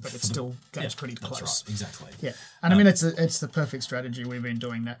it still goes pretty close. That's right, exactly. Yeah, and it's the perfect strategy. We've been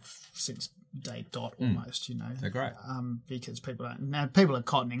doing that since day dot almost. They're great because people are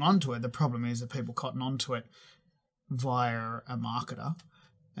cottoning onto it. The problem is that people cotton onto it via a marketer,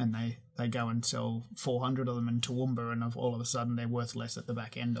 and they go and sell 400 of them in Toowoomba, and all of a sudden they're worth less at the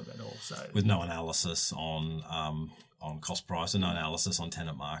back end of it all. So with no analysis on cost price and no analysis on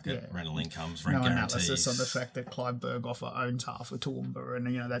tenant market, rental incomes, rent guarantees. No analysis on the fact that Clive Berghofer owns half of Toowoomba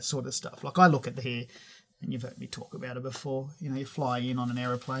and, that sort of stuff. Like I look at here, and you've heard me talk about it before, you fly in on an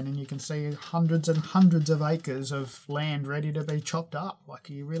aeroplane and you can see hundreds and hundreds of acres of land ready to be chopped up. Like,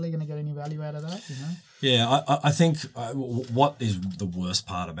 are you really going to get any value out of that, Yeah, I think what is the worst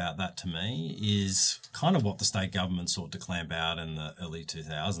part about that to me is kind of what the state government sought to clamp out in the early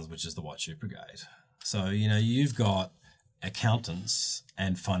 2000s, which is the White Shoe Brigade. So, you've got accountants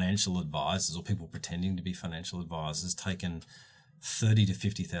and financial advisors or people pretending to be financial advisors taking $30,000 to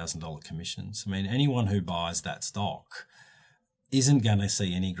 $50,000 commissions. Anyone who buys that stock isn't going to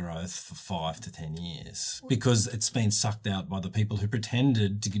see any growth for 5 to 10 years because it's been sucked out by the people who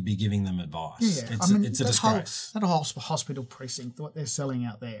pretended to be giving them advice. Yeah. It's a disgrace. That whole hospital precinct, what they're selling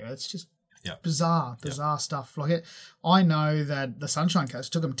out there, it's just bizarre stuff. Like I know that the Sunshine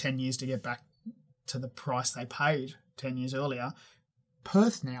Coast took them 10 years to get back to the price they paid 10 years earlier.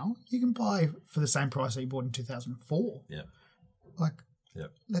 Perth now, you can buy for the same price that you bought in 2004. Yeah.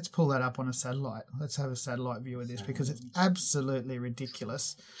 Let's pull that up on a satellite. Let's have a satellite view of this because it's absolutely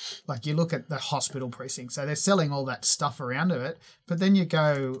ridiculous. Like you look at the hospital precinct, so they're selling all that stuff around of it, but then you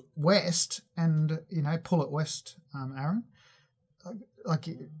go west and, pull it west, Aaron. Like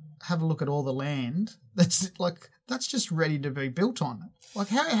have a look at all the land that's just ready to be built on. Like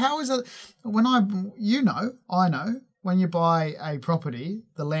how is it when I know when you buy a property,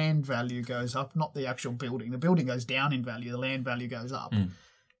 the land value goes up, not the actual building. The building goes down in value, the land value goes up. Mm.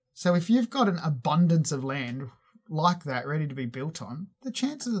 So if you've got an abundance of land like that ready to be built on, the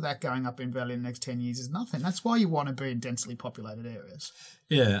chances of that going up in value in the next 10 years is nothing. That's why you want to be in densely populated areas.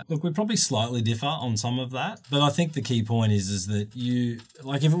 Yeah, look, we probably slightly differ on some of that, but I think the key point is that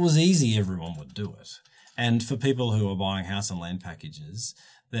if it was easy, everyone would do it. And for people who are buying house and land packages,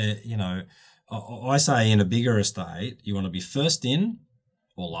 I say in a bigger estate, you want to be first in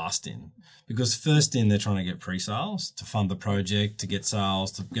or last in. Because first in, they're trying to get pre-sales to fund the project, to get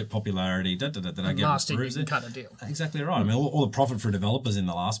sales, to get popularity, Last in, you can cut a deal. Exactly right. I mean, all the profit for developers in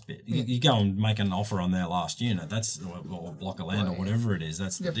the last bit. You go and make an offer on their last unit, or a block of land or whatever it is,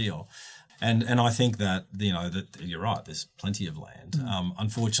 that's the deal. And I think that you're right. There's plenty of land.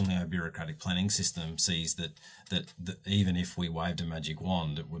 Unfortunately, our bureaucratic planning system sees that even if we waved a magic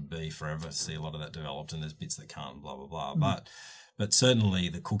wand, it would be forever to see a lot of that developed, and there's bits that can't. Blah blah blah. But certainly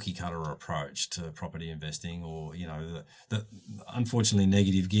the cookie cutter approach to property investing, or the unfortunately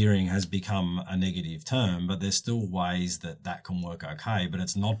negative gearing has become a negative term, but there's still ways that can work okay. But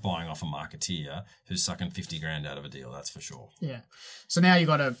it's not buying off a marketeer who's sucking 50 grand out of a deal. That's for sure. Yeah. So now you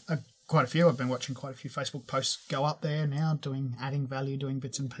got quite a few. I've been watching quite a few Facebook posts go up there now, adding value, doing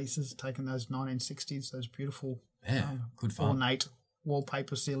bits and pieces, taking those 1960s, those beautiful, good fun, ornate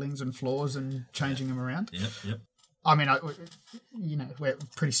wallpaper ceilings and floors, and changing them around. Yep. I mean, we're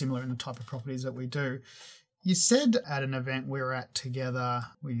pretty similar in the type of properties that we do. You said at an event we were at together,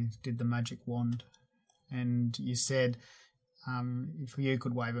 we did the magic wand, and you said if you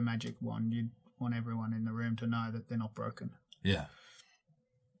could wave a magic wand, you'd want everyone in the room to know that they're not broken. Yeah.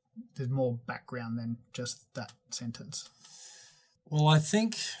 There's more background than just that sentence. Well, I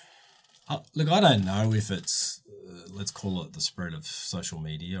think, look, I don't know if it's, let's call it the spread of social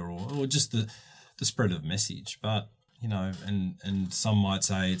media or just the spread of message, but and some might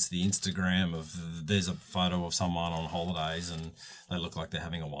say it's the Instagram of there's a photo of someone on holidays and they look like they're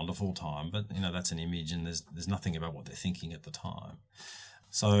having a wonderful time, but that's an image and there's nothing about what they're thinking at the time.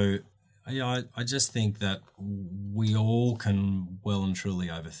 So I just think that we all can well and truly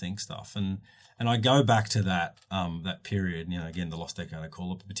overthink stuff, and I go back to that period, again the lost decade I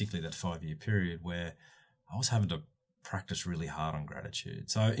call it, but particularly that 5-year period where I was having to practice really hard on gratitude.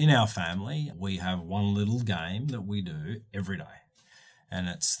 So in our family, we have one little game that we do every day, and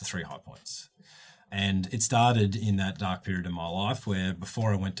it's the 3 high points. And it started in that dark period of my life where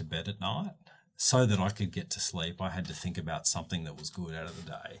before I went to bed at night, so that I could get to sleep, I had to think about something that was good out of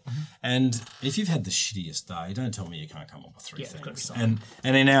the day. Mm-hmm. And if you've had the shittiest day, don't tell me you can't come up with 3 things. And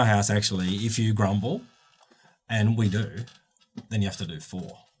in our house, actually, if you grumble, and we do, then you have to do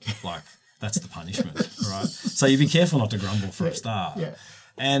 4. That's the punishment, right? So you be careful not to grumble for a start. Yeah.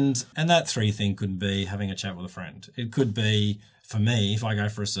 And that 3 thing could be having a chat with a friend. It could be, for me, if I go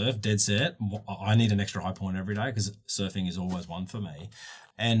for a surf, dead set, I need an extra high point every day because surfing is always one for me.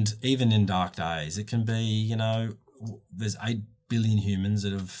 And even in dark days, it can be, there's 8 billion humans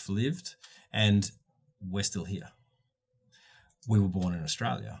that have lived and we're still here. We were born in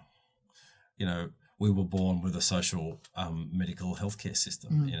Australia. We were born with a social medical healthcare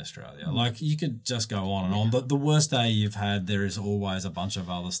system in Australia. You could just go on and on. But the worst day you've had, there is always a bunch of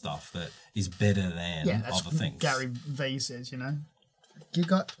other stuff that is better than other things. Gary Vee says, if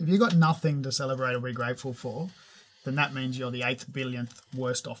you got nothing to celebrate or be grateful for, then that means you're the 8th billionth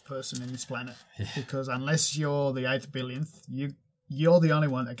worst off person in this planet. Yeah. Because unless you're the 8th billionth, you're the only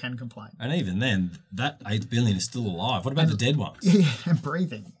one that can complain. And even then, that 8 billion is still alive. What about the dead ones? Yeah, and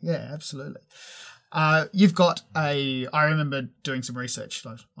breathing. Yeah, absolutely. You've got I remember doing some research.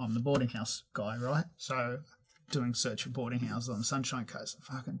 I'm the boarding house guy, right? So doing search for boarding houses on the Sunshine Coast.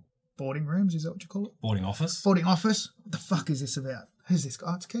 Fucking boarding rooms, is that what you call it? Boarding office. Boarding office. What the fuck is this about? Who's this guy?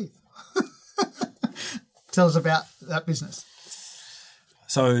 Oh, it's Keith. Tell us about that business.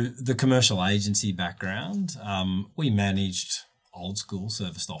 So the commercial agency background, we managed old school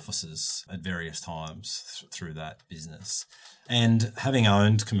serviced offices at various times through that business. And having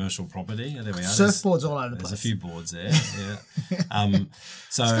owned commercial property, there we are. Surfboards all over the place. There's a few boards there, yeah.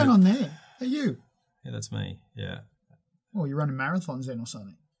 So what's going on there? Are you? Yeah, that's me, yeah. Oh, you're running marathons then or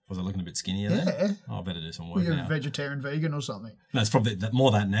something? Was I looking a bit skinnier then? Yeah. Oh, I better do some work now. You're a vegetarian, vegan or something? No, it's probably more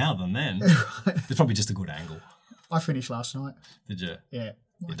that now than then. It's probably just a good angle. I finished last night. Did you? Yeah.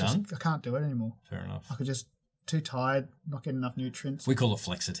 You done? I can't do it anymore. Fair enough. I could just, too tired, not getting enough nutrients. We call it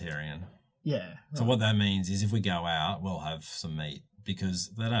flexitarian. Yeah. Right. So what that means is if we go out, we'll have some meat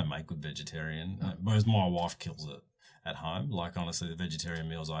because they don't make good vegetarian. Whereas my wife kills it at home. Honestly, the vegetarian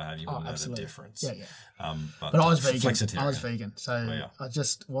meals I have, you wouldn't know the difference. Yeah, yeah. But I was vegan. I was vegan. So I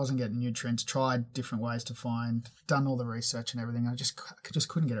just wasn't getting nutrients, tried different ways to find, done all the research and everything. I just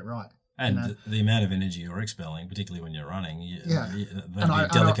couldn't get it right. And the amount of energy you're expelling, particularly when you're running,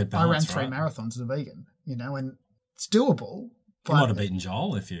 delicate balance. I ran 3 marathons as a vegan, and It's doable. You might have beaten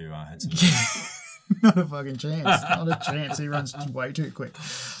Joel if you had some. Not a fucking chance. Not a chance. He runs way too quick.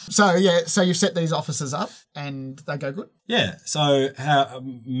 So you've set these offices up and they go good? Yeah. So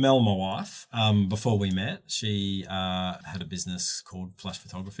Mel, my wife, before we met, she had a business called Flash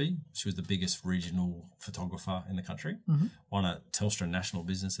Photography. She was the biggest regional photographer in the country. Mm-hmm. Won a Telstra National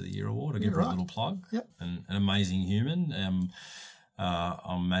Business of the Year award. I'll give her a little plug. Yep. An amazing human.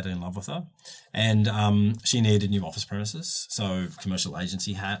 I'm madly in love with her. And she needed new office premises. So commercial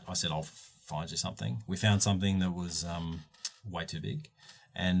agency hat. I said, I'll find you something. We found something that was way too big.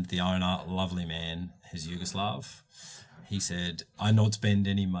 And the owner, lovely man, he's Yugoslav. He said, I not spend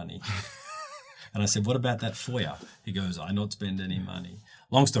any money. And I said, what about that foyer? He goes, I not spend any money.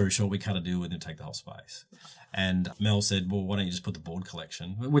 Long story short, we cut a deal with him to take the whole space. And Mel said, well, why don't you just put the board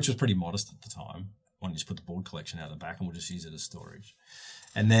collection, which was pretty modest at the time. Why don't you just put the board collection out the back and we'll just use it as storage.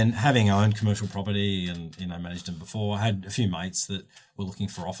 And then having owned commercial property and, managed them before, I had a few mates that were looking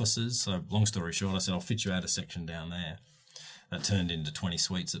for offices. So long story short, I said, I'll fit you out a section down there. That turned into 20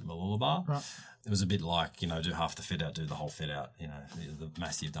 suites at Mooloolaba. Right. It was a bit like, do half the fit out, do the whole fit out, the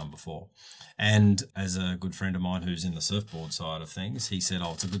mass you've done before. And as a good friend of mine who's in the surfboard side of things, he said,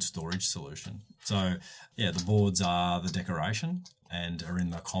 it's a good storage solution. So, the boards are the decoration and are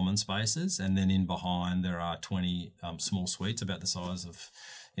in the common spaces. And then in behind there are 20 small suites about the size of,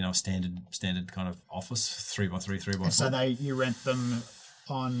 a standard kind of office, 3x3, 3x4. So you rent them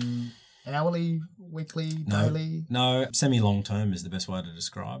on hourly, weekly, daily? No, semi-long term is the best way to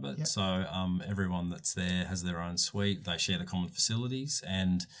describe it. Yep. So everyone that's there has their own suite. They share the common facilities,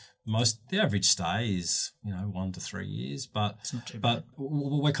 and the average stay is 1 to 3 years. But it's not too bad.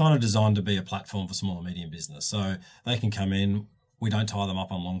 We're kind of designed to be a platform for small and medium business, so they can come in. We don't tie them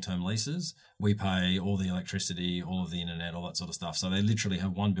up on long-term leases. We pay all the electricity, all of the internet, all that sort of stuff. So they literally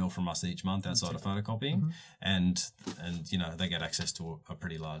have one bill from us each month outside of photocopying, and they get access to a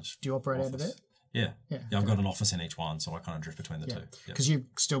pretty large. Do you operate office. Out of there? Yeah. I've got an office in each one, so I kind of drift between the two. Because you've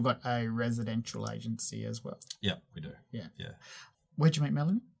still got a residential agency as well. Yeah, we do. Yeah. Where'd you meet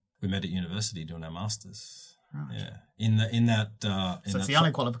Melanie? We met at university doing our masters. Right. Yeah. So it's the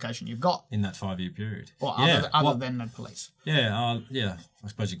only qualification you've got in that 5-year period. Or other than the police. Yeah. I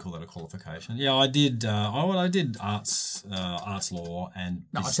suppose you call that a qualification. Yeah, I did. I did arts law, and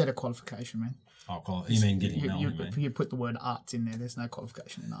I said a qualification, man. Oh, you mean getting you put the word arts in there. There's no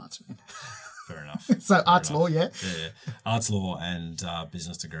qualification in arts, man. Fair enough. So arts law, yeah. Yeah, arts law and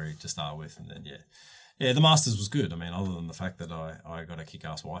business degree to start with, and then yeah, the masters was good. I mean, other than the fact that I got a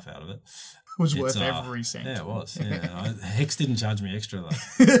kick-ass wife out of it. It was worth every cent. Yeah, it was. Yeah. Hex didn't charge me extra, though.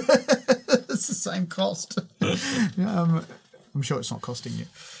 It's the same cost. I'm sure it's not costing you.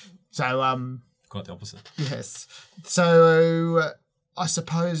 So, quite the opposite. Yes. So, I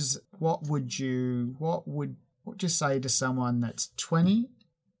suppose what would you say to someone that's 20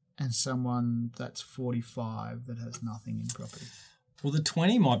 and someone that's 45 that has nothing in property? Well, the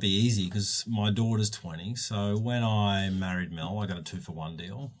 20 might be easy because my daughter's 20. So when I married Mel, I got a 2-for-1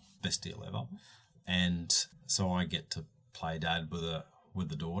 deal, best deal ever, and so I get to play dad with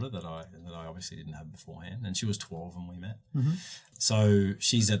the daughter that I obviously didn't have beforehand, and she was 12 when we met. Mm-hmm. So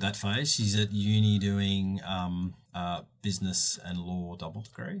she's at that phase. She's at uni doing business and law double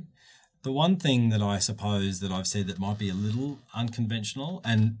degree. The one thing that I suppose that I've said that might be a little unconventional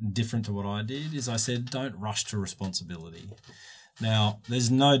and different to what I did is I said don't rush to responsibility. Now,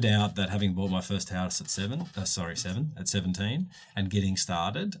 there's no doubt that having bought my first house at 17, and getting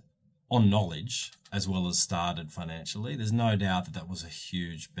started on knowledge as well as started financially, there's no doubt that was a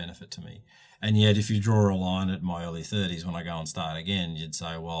huge benefit to me. And yet, if you draw a line at my early 30s when I go and start again, you'd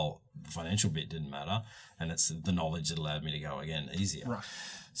say, well, the financial bit didn't matter, and it's the knowledge that allowed me to go again easier. Right.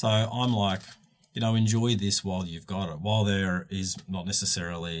 So I'm like, enjoy this while you've got it, while there is not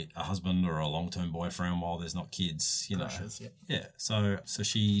necessarily a husband or a long-term boyfriend, while there's not kids, Precious, Yeah. So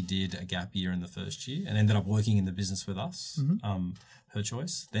she did a gap year in the first year and ended up working in the business with us, her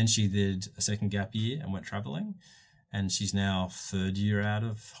choice. Then she did a second gap year and went travelling, and she's now 3rd year out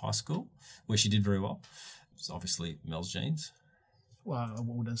of high school, where she did very well. It's obviously Mel's genes. Well, I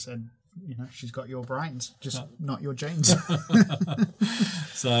would have said, she's got your brains, just not your genes.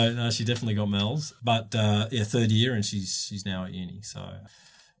 So no, she definitely got Mel's, but 3rd year, and she's now at uni.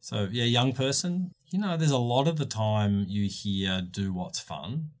 So young person. There's a lot of the time you hear do what's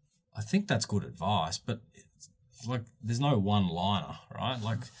fun. I think that's good advice, but it's like there's no one-liner, right?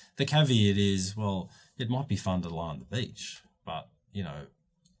 Like the caveat is, well, it might be fun to lie on the beach, but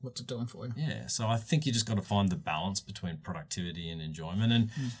what's it doing for you? Yeah, so I think you just got to find the balance between productivity and enjoyment,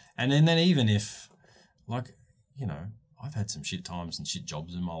 and then even if, I've had some shit times and shit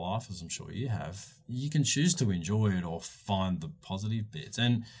jobs in my life, as I'm sure you have. You can choose to enjoy it or find the positive bits.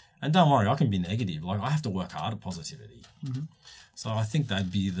 And don't worry, I can be negative. Like, I have to work hard at positivity. Mm-hmm. So I think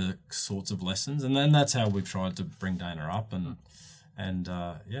they'd be the sorts of lessons. And then that's how we've tried to bring Dana up. And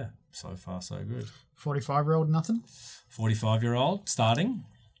so far so good. 45-year-old, nothing? 45-year-old, starting.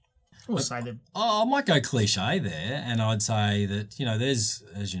 We'll say that. I might go cliche there, and I'd say that, there's,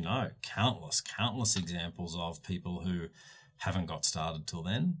 as you know, countless examples of people who haven't got started till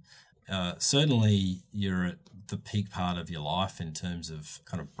then. Certainly you're at the peak part of your life in terms of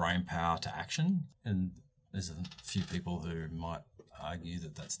kind of brain power to action, and there's a few people who might argue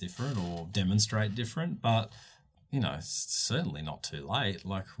that that's different or demonstrate different, but it's certainly not too late.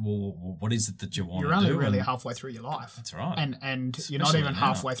 Like, well, what is it that you want to do? You're only really halfway through your life. That's right. And you're not even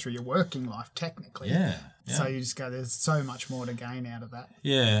halfway through your working life, technically. Yeah. So you just go, there's so much more to gain out of that.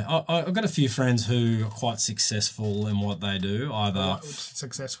 Yeah. I've got a few friends who are quite successful in what they do, either...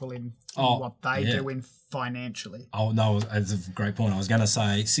 Successful in what they do in financially. Oh, no, that's a great point. I was going to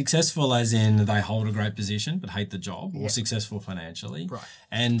say successful as in they hold a great position but hate the job, or successful financially. Right.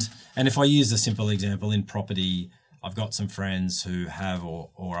 And if I use a simple example in property, I've got some friends who have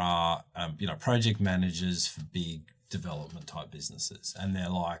or are, project managers for big development type businesses. And they're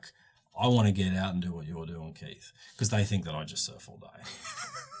like, I want to get out and do what you're doing, Keith, because they think that I just surf all day.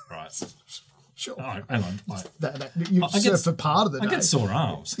 Right. Sure. You surf for part of the day. I get sore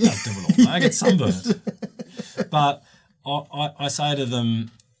arms. I can't do it all day. I get sunburned. But I say to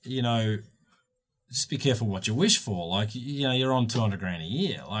them, just be careful what you wish for. Like, you're on $200,000 a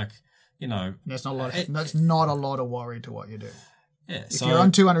year. Like, that's not a lot of worry to what you do. Yeah. If you're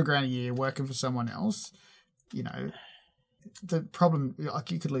on $200,000 a year working for someone else, the problem,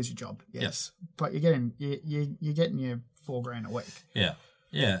 like, you could lose your job. Yes. But you're getting your $4,000 a week. Yeah.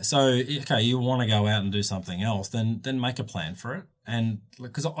 Yeah. So, okay, you want to go out and do something else, then make a plan for it. And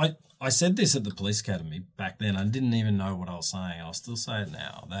because I said this at the police academy back then, I didn't even know what I was saying, and I'll still say it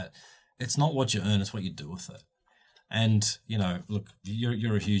now, that it's not what you earn, it's what you do with it. And, look,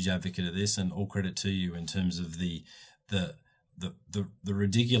 you're a huge advocate of this, and all credit to you in terms of the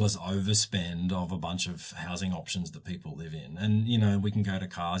ridiculous overspend of a bunch of housing options that people live in. And, we can go to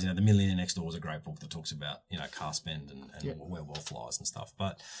cars. The Millionaire Next Door is a great book that talks about, car spend and where wealth lies and stuff.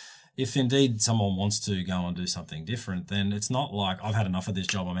 But if indeed someone wants to go and do something different, then it's not like I've had enough of this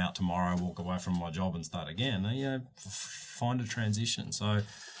job, I'm out tomorrow, walk away from my job and start again. Find a transition. So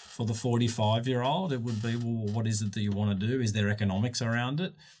for the 45-year-old, it would be, well, what is it that you want to do? Is there economics around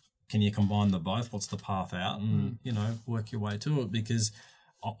it? Can you combine the both? What's the path out? And, work your way to it, because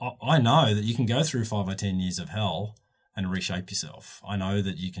I know that you can go through 5 or 10 years of hell and reshape yourself. I know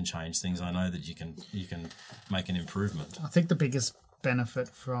that you can change things. I know that you can make an improvement. I think the biggest benefit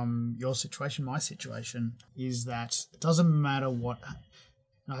from your situation, my situation, is that it doesn't matter what...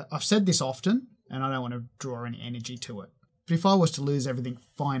 I've said this often, and I don't want to draw any energy to it. But if I was to lose everything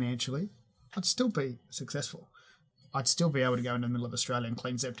financially, I'd still be successful. I'd still be able to go into the middle of Australia and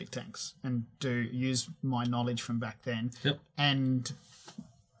clean septic tanks and use my knowledge from back then. Yep. And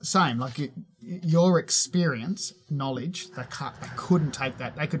same, like your experience, knowledge, they couldn't take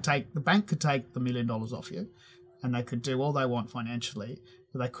that. The bank could take the $1 million off you, and they could do all they want financially,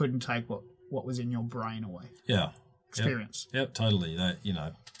 but they couldn't take what was in your brain away. Yeah. Experience. Yep, totally. That,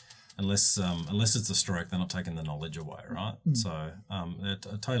 unless it's a stroke, they're not taking the knowledge away, right? So I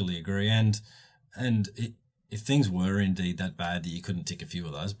totally agree. And if things were indeed that bad that you couldn't tick a few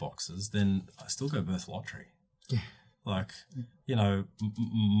of those boxes, then I still go birth lottery. Yeah. Like,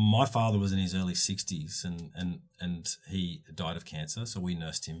 my father was in his early 60s and he died of cancer, so we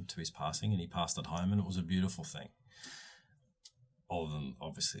nursed him to his passing, and he passed at home, and it was a beautiful thing. Other than,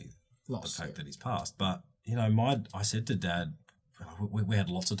 obviously, the fact that he's passed. But, I said to Dad, we had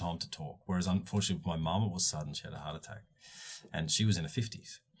lots of time to talk, whereas unfortunately with my mum, it was sudden. She had a heart attack, and she was in her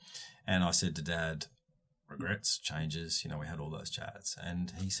 50s. And I said to Dad, regrets, changes, we had all those chats.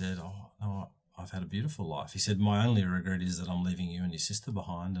 And he said, oh, no, I've had a beautiful life. He said, my only regret is that I'm leaving you and your sister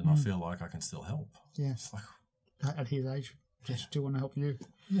behind, and I feel like I can still help. Yeah. Like, at his age, just do want to help you.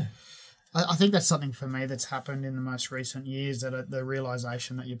 Yeah. I think that's something for me that's happened in the most recent years, that the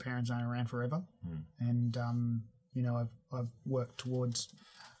realisation that your parents aren't around forever. And, I've worked towards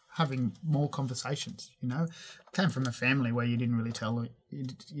having more conversations, I came from a family where you didn't really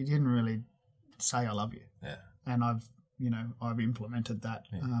you didn't really say I love you. Yeah. And I've implemented that.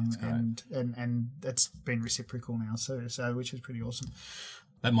 And that's been reciprocal now, so which is pretty awesome.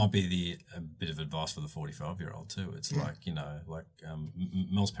 That might be a bit of advice for the 45-year-old too. It's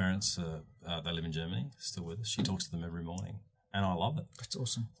Mel's parents, they live in Germany, still with us. She talks to them every morning, and I love it. That's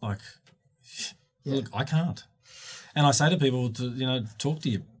awesome. Like, Look, I can't. And I say to people to, talk to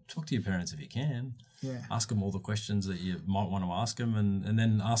your parents if you can. Yeah. Ask them all the questions that you might want to ask them and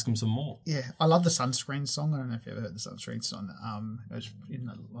then ask them some more. Yeah. I love the Sunscreen song. I don't know if you've ever heard the Sunscreen song. It was I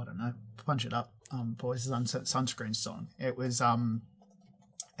don't know, Punch It Up, Boys Sunscreen song. It was, and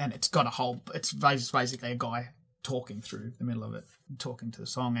it's got it's basically a guy talking through the middle of it, talking to the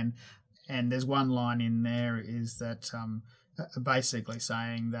song. And there's one line in there is that basically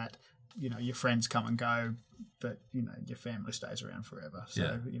saying that, your friends come and go, but your family stays around forever.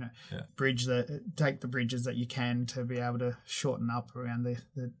 So take the bridges that you can to be able to shorten up around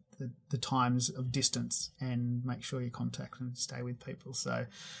the times of distance and make sure you contact and stay with people. So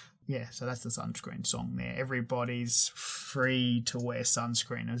so that's the Sunscreen song there. Everybody's free to wear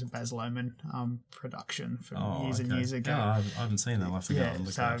sunscreen. It was a Baz Luhrmann production from years and years ago. Yeah, I haven't seen that. I'll have to go and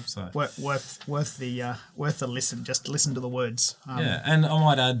look it up. So worth the listen. Just listen to the words. And I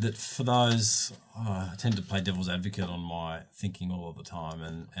might add that for those, I tend to play devil's advocate on my thinking all of the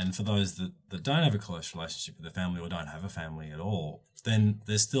time, and for those that don't have a close relationship with their family or don't have a family at all, then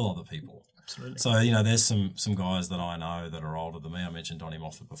there's still other people. Absolutely. So, there's some guys that I know that are older than me. I mentioned Donnie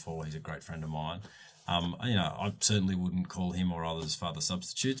Moffat before. He's a great friend of mine. I certainly wouldn't call him or others father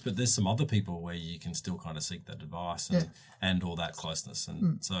substitutes, but there's some other people where you can still kind of seek that advice and all that closeness.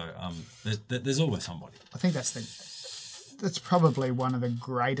 And so there's always somebody. I think that's probably one of the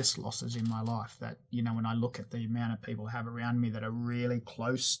greatest losses in my life, that, when I look at the amount of people I have around me that are really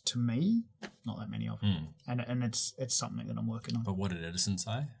close to me, not that many of them. And it's something that I'm working on. But what did Edison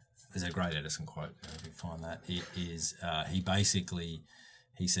say? There's a great Edison quote, if you find that. It is,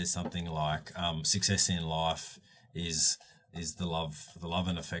 he says something like, success in life is the love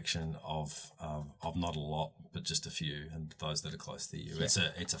and affection of not a lot, but just a few, and those that are close to you. Yeah.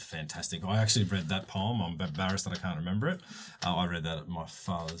 It's a fantastic. I actually read that poem. I'm embarrassed that I can't remember it. I read that at my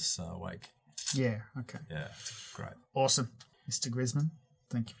father's wake. Yeah. Okay. Yeah, it's great. Awesome, Mr. Grisman.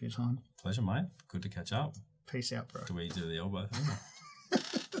 Thank you for your time. Pleasure, mate. Good to catch up. Peace out, bro. Do we do the elbow thing?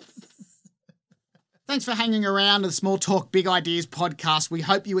 Thanks for hanging around the Small Talk Big Ideas podcast. We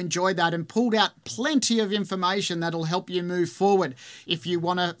hope you enjoyed that and pulled out plenty of information that'll help you move forward. If you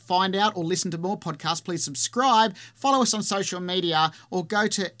want to find out or listen to more podcasts, please subscribe, follow us on social media, or go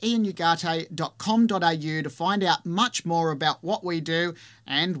to ianugate.com.au to find out much more about what we do,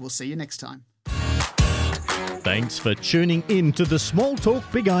 and we'll see you next time. Thanks for tuning in to the Small Talk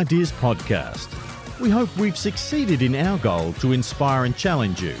Big Ideas podcast. We hope we've succeeded in our goal to inspire and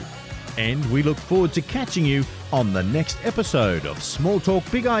challenge you. And we look forward to catching you on the next episode of Small Talk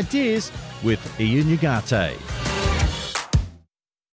Big Ideas with Ian Ugarte.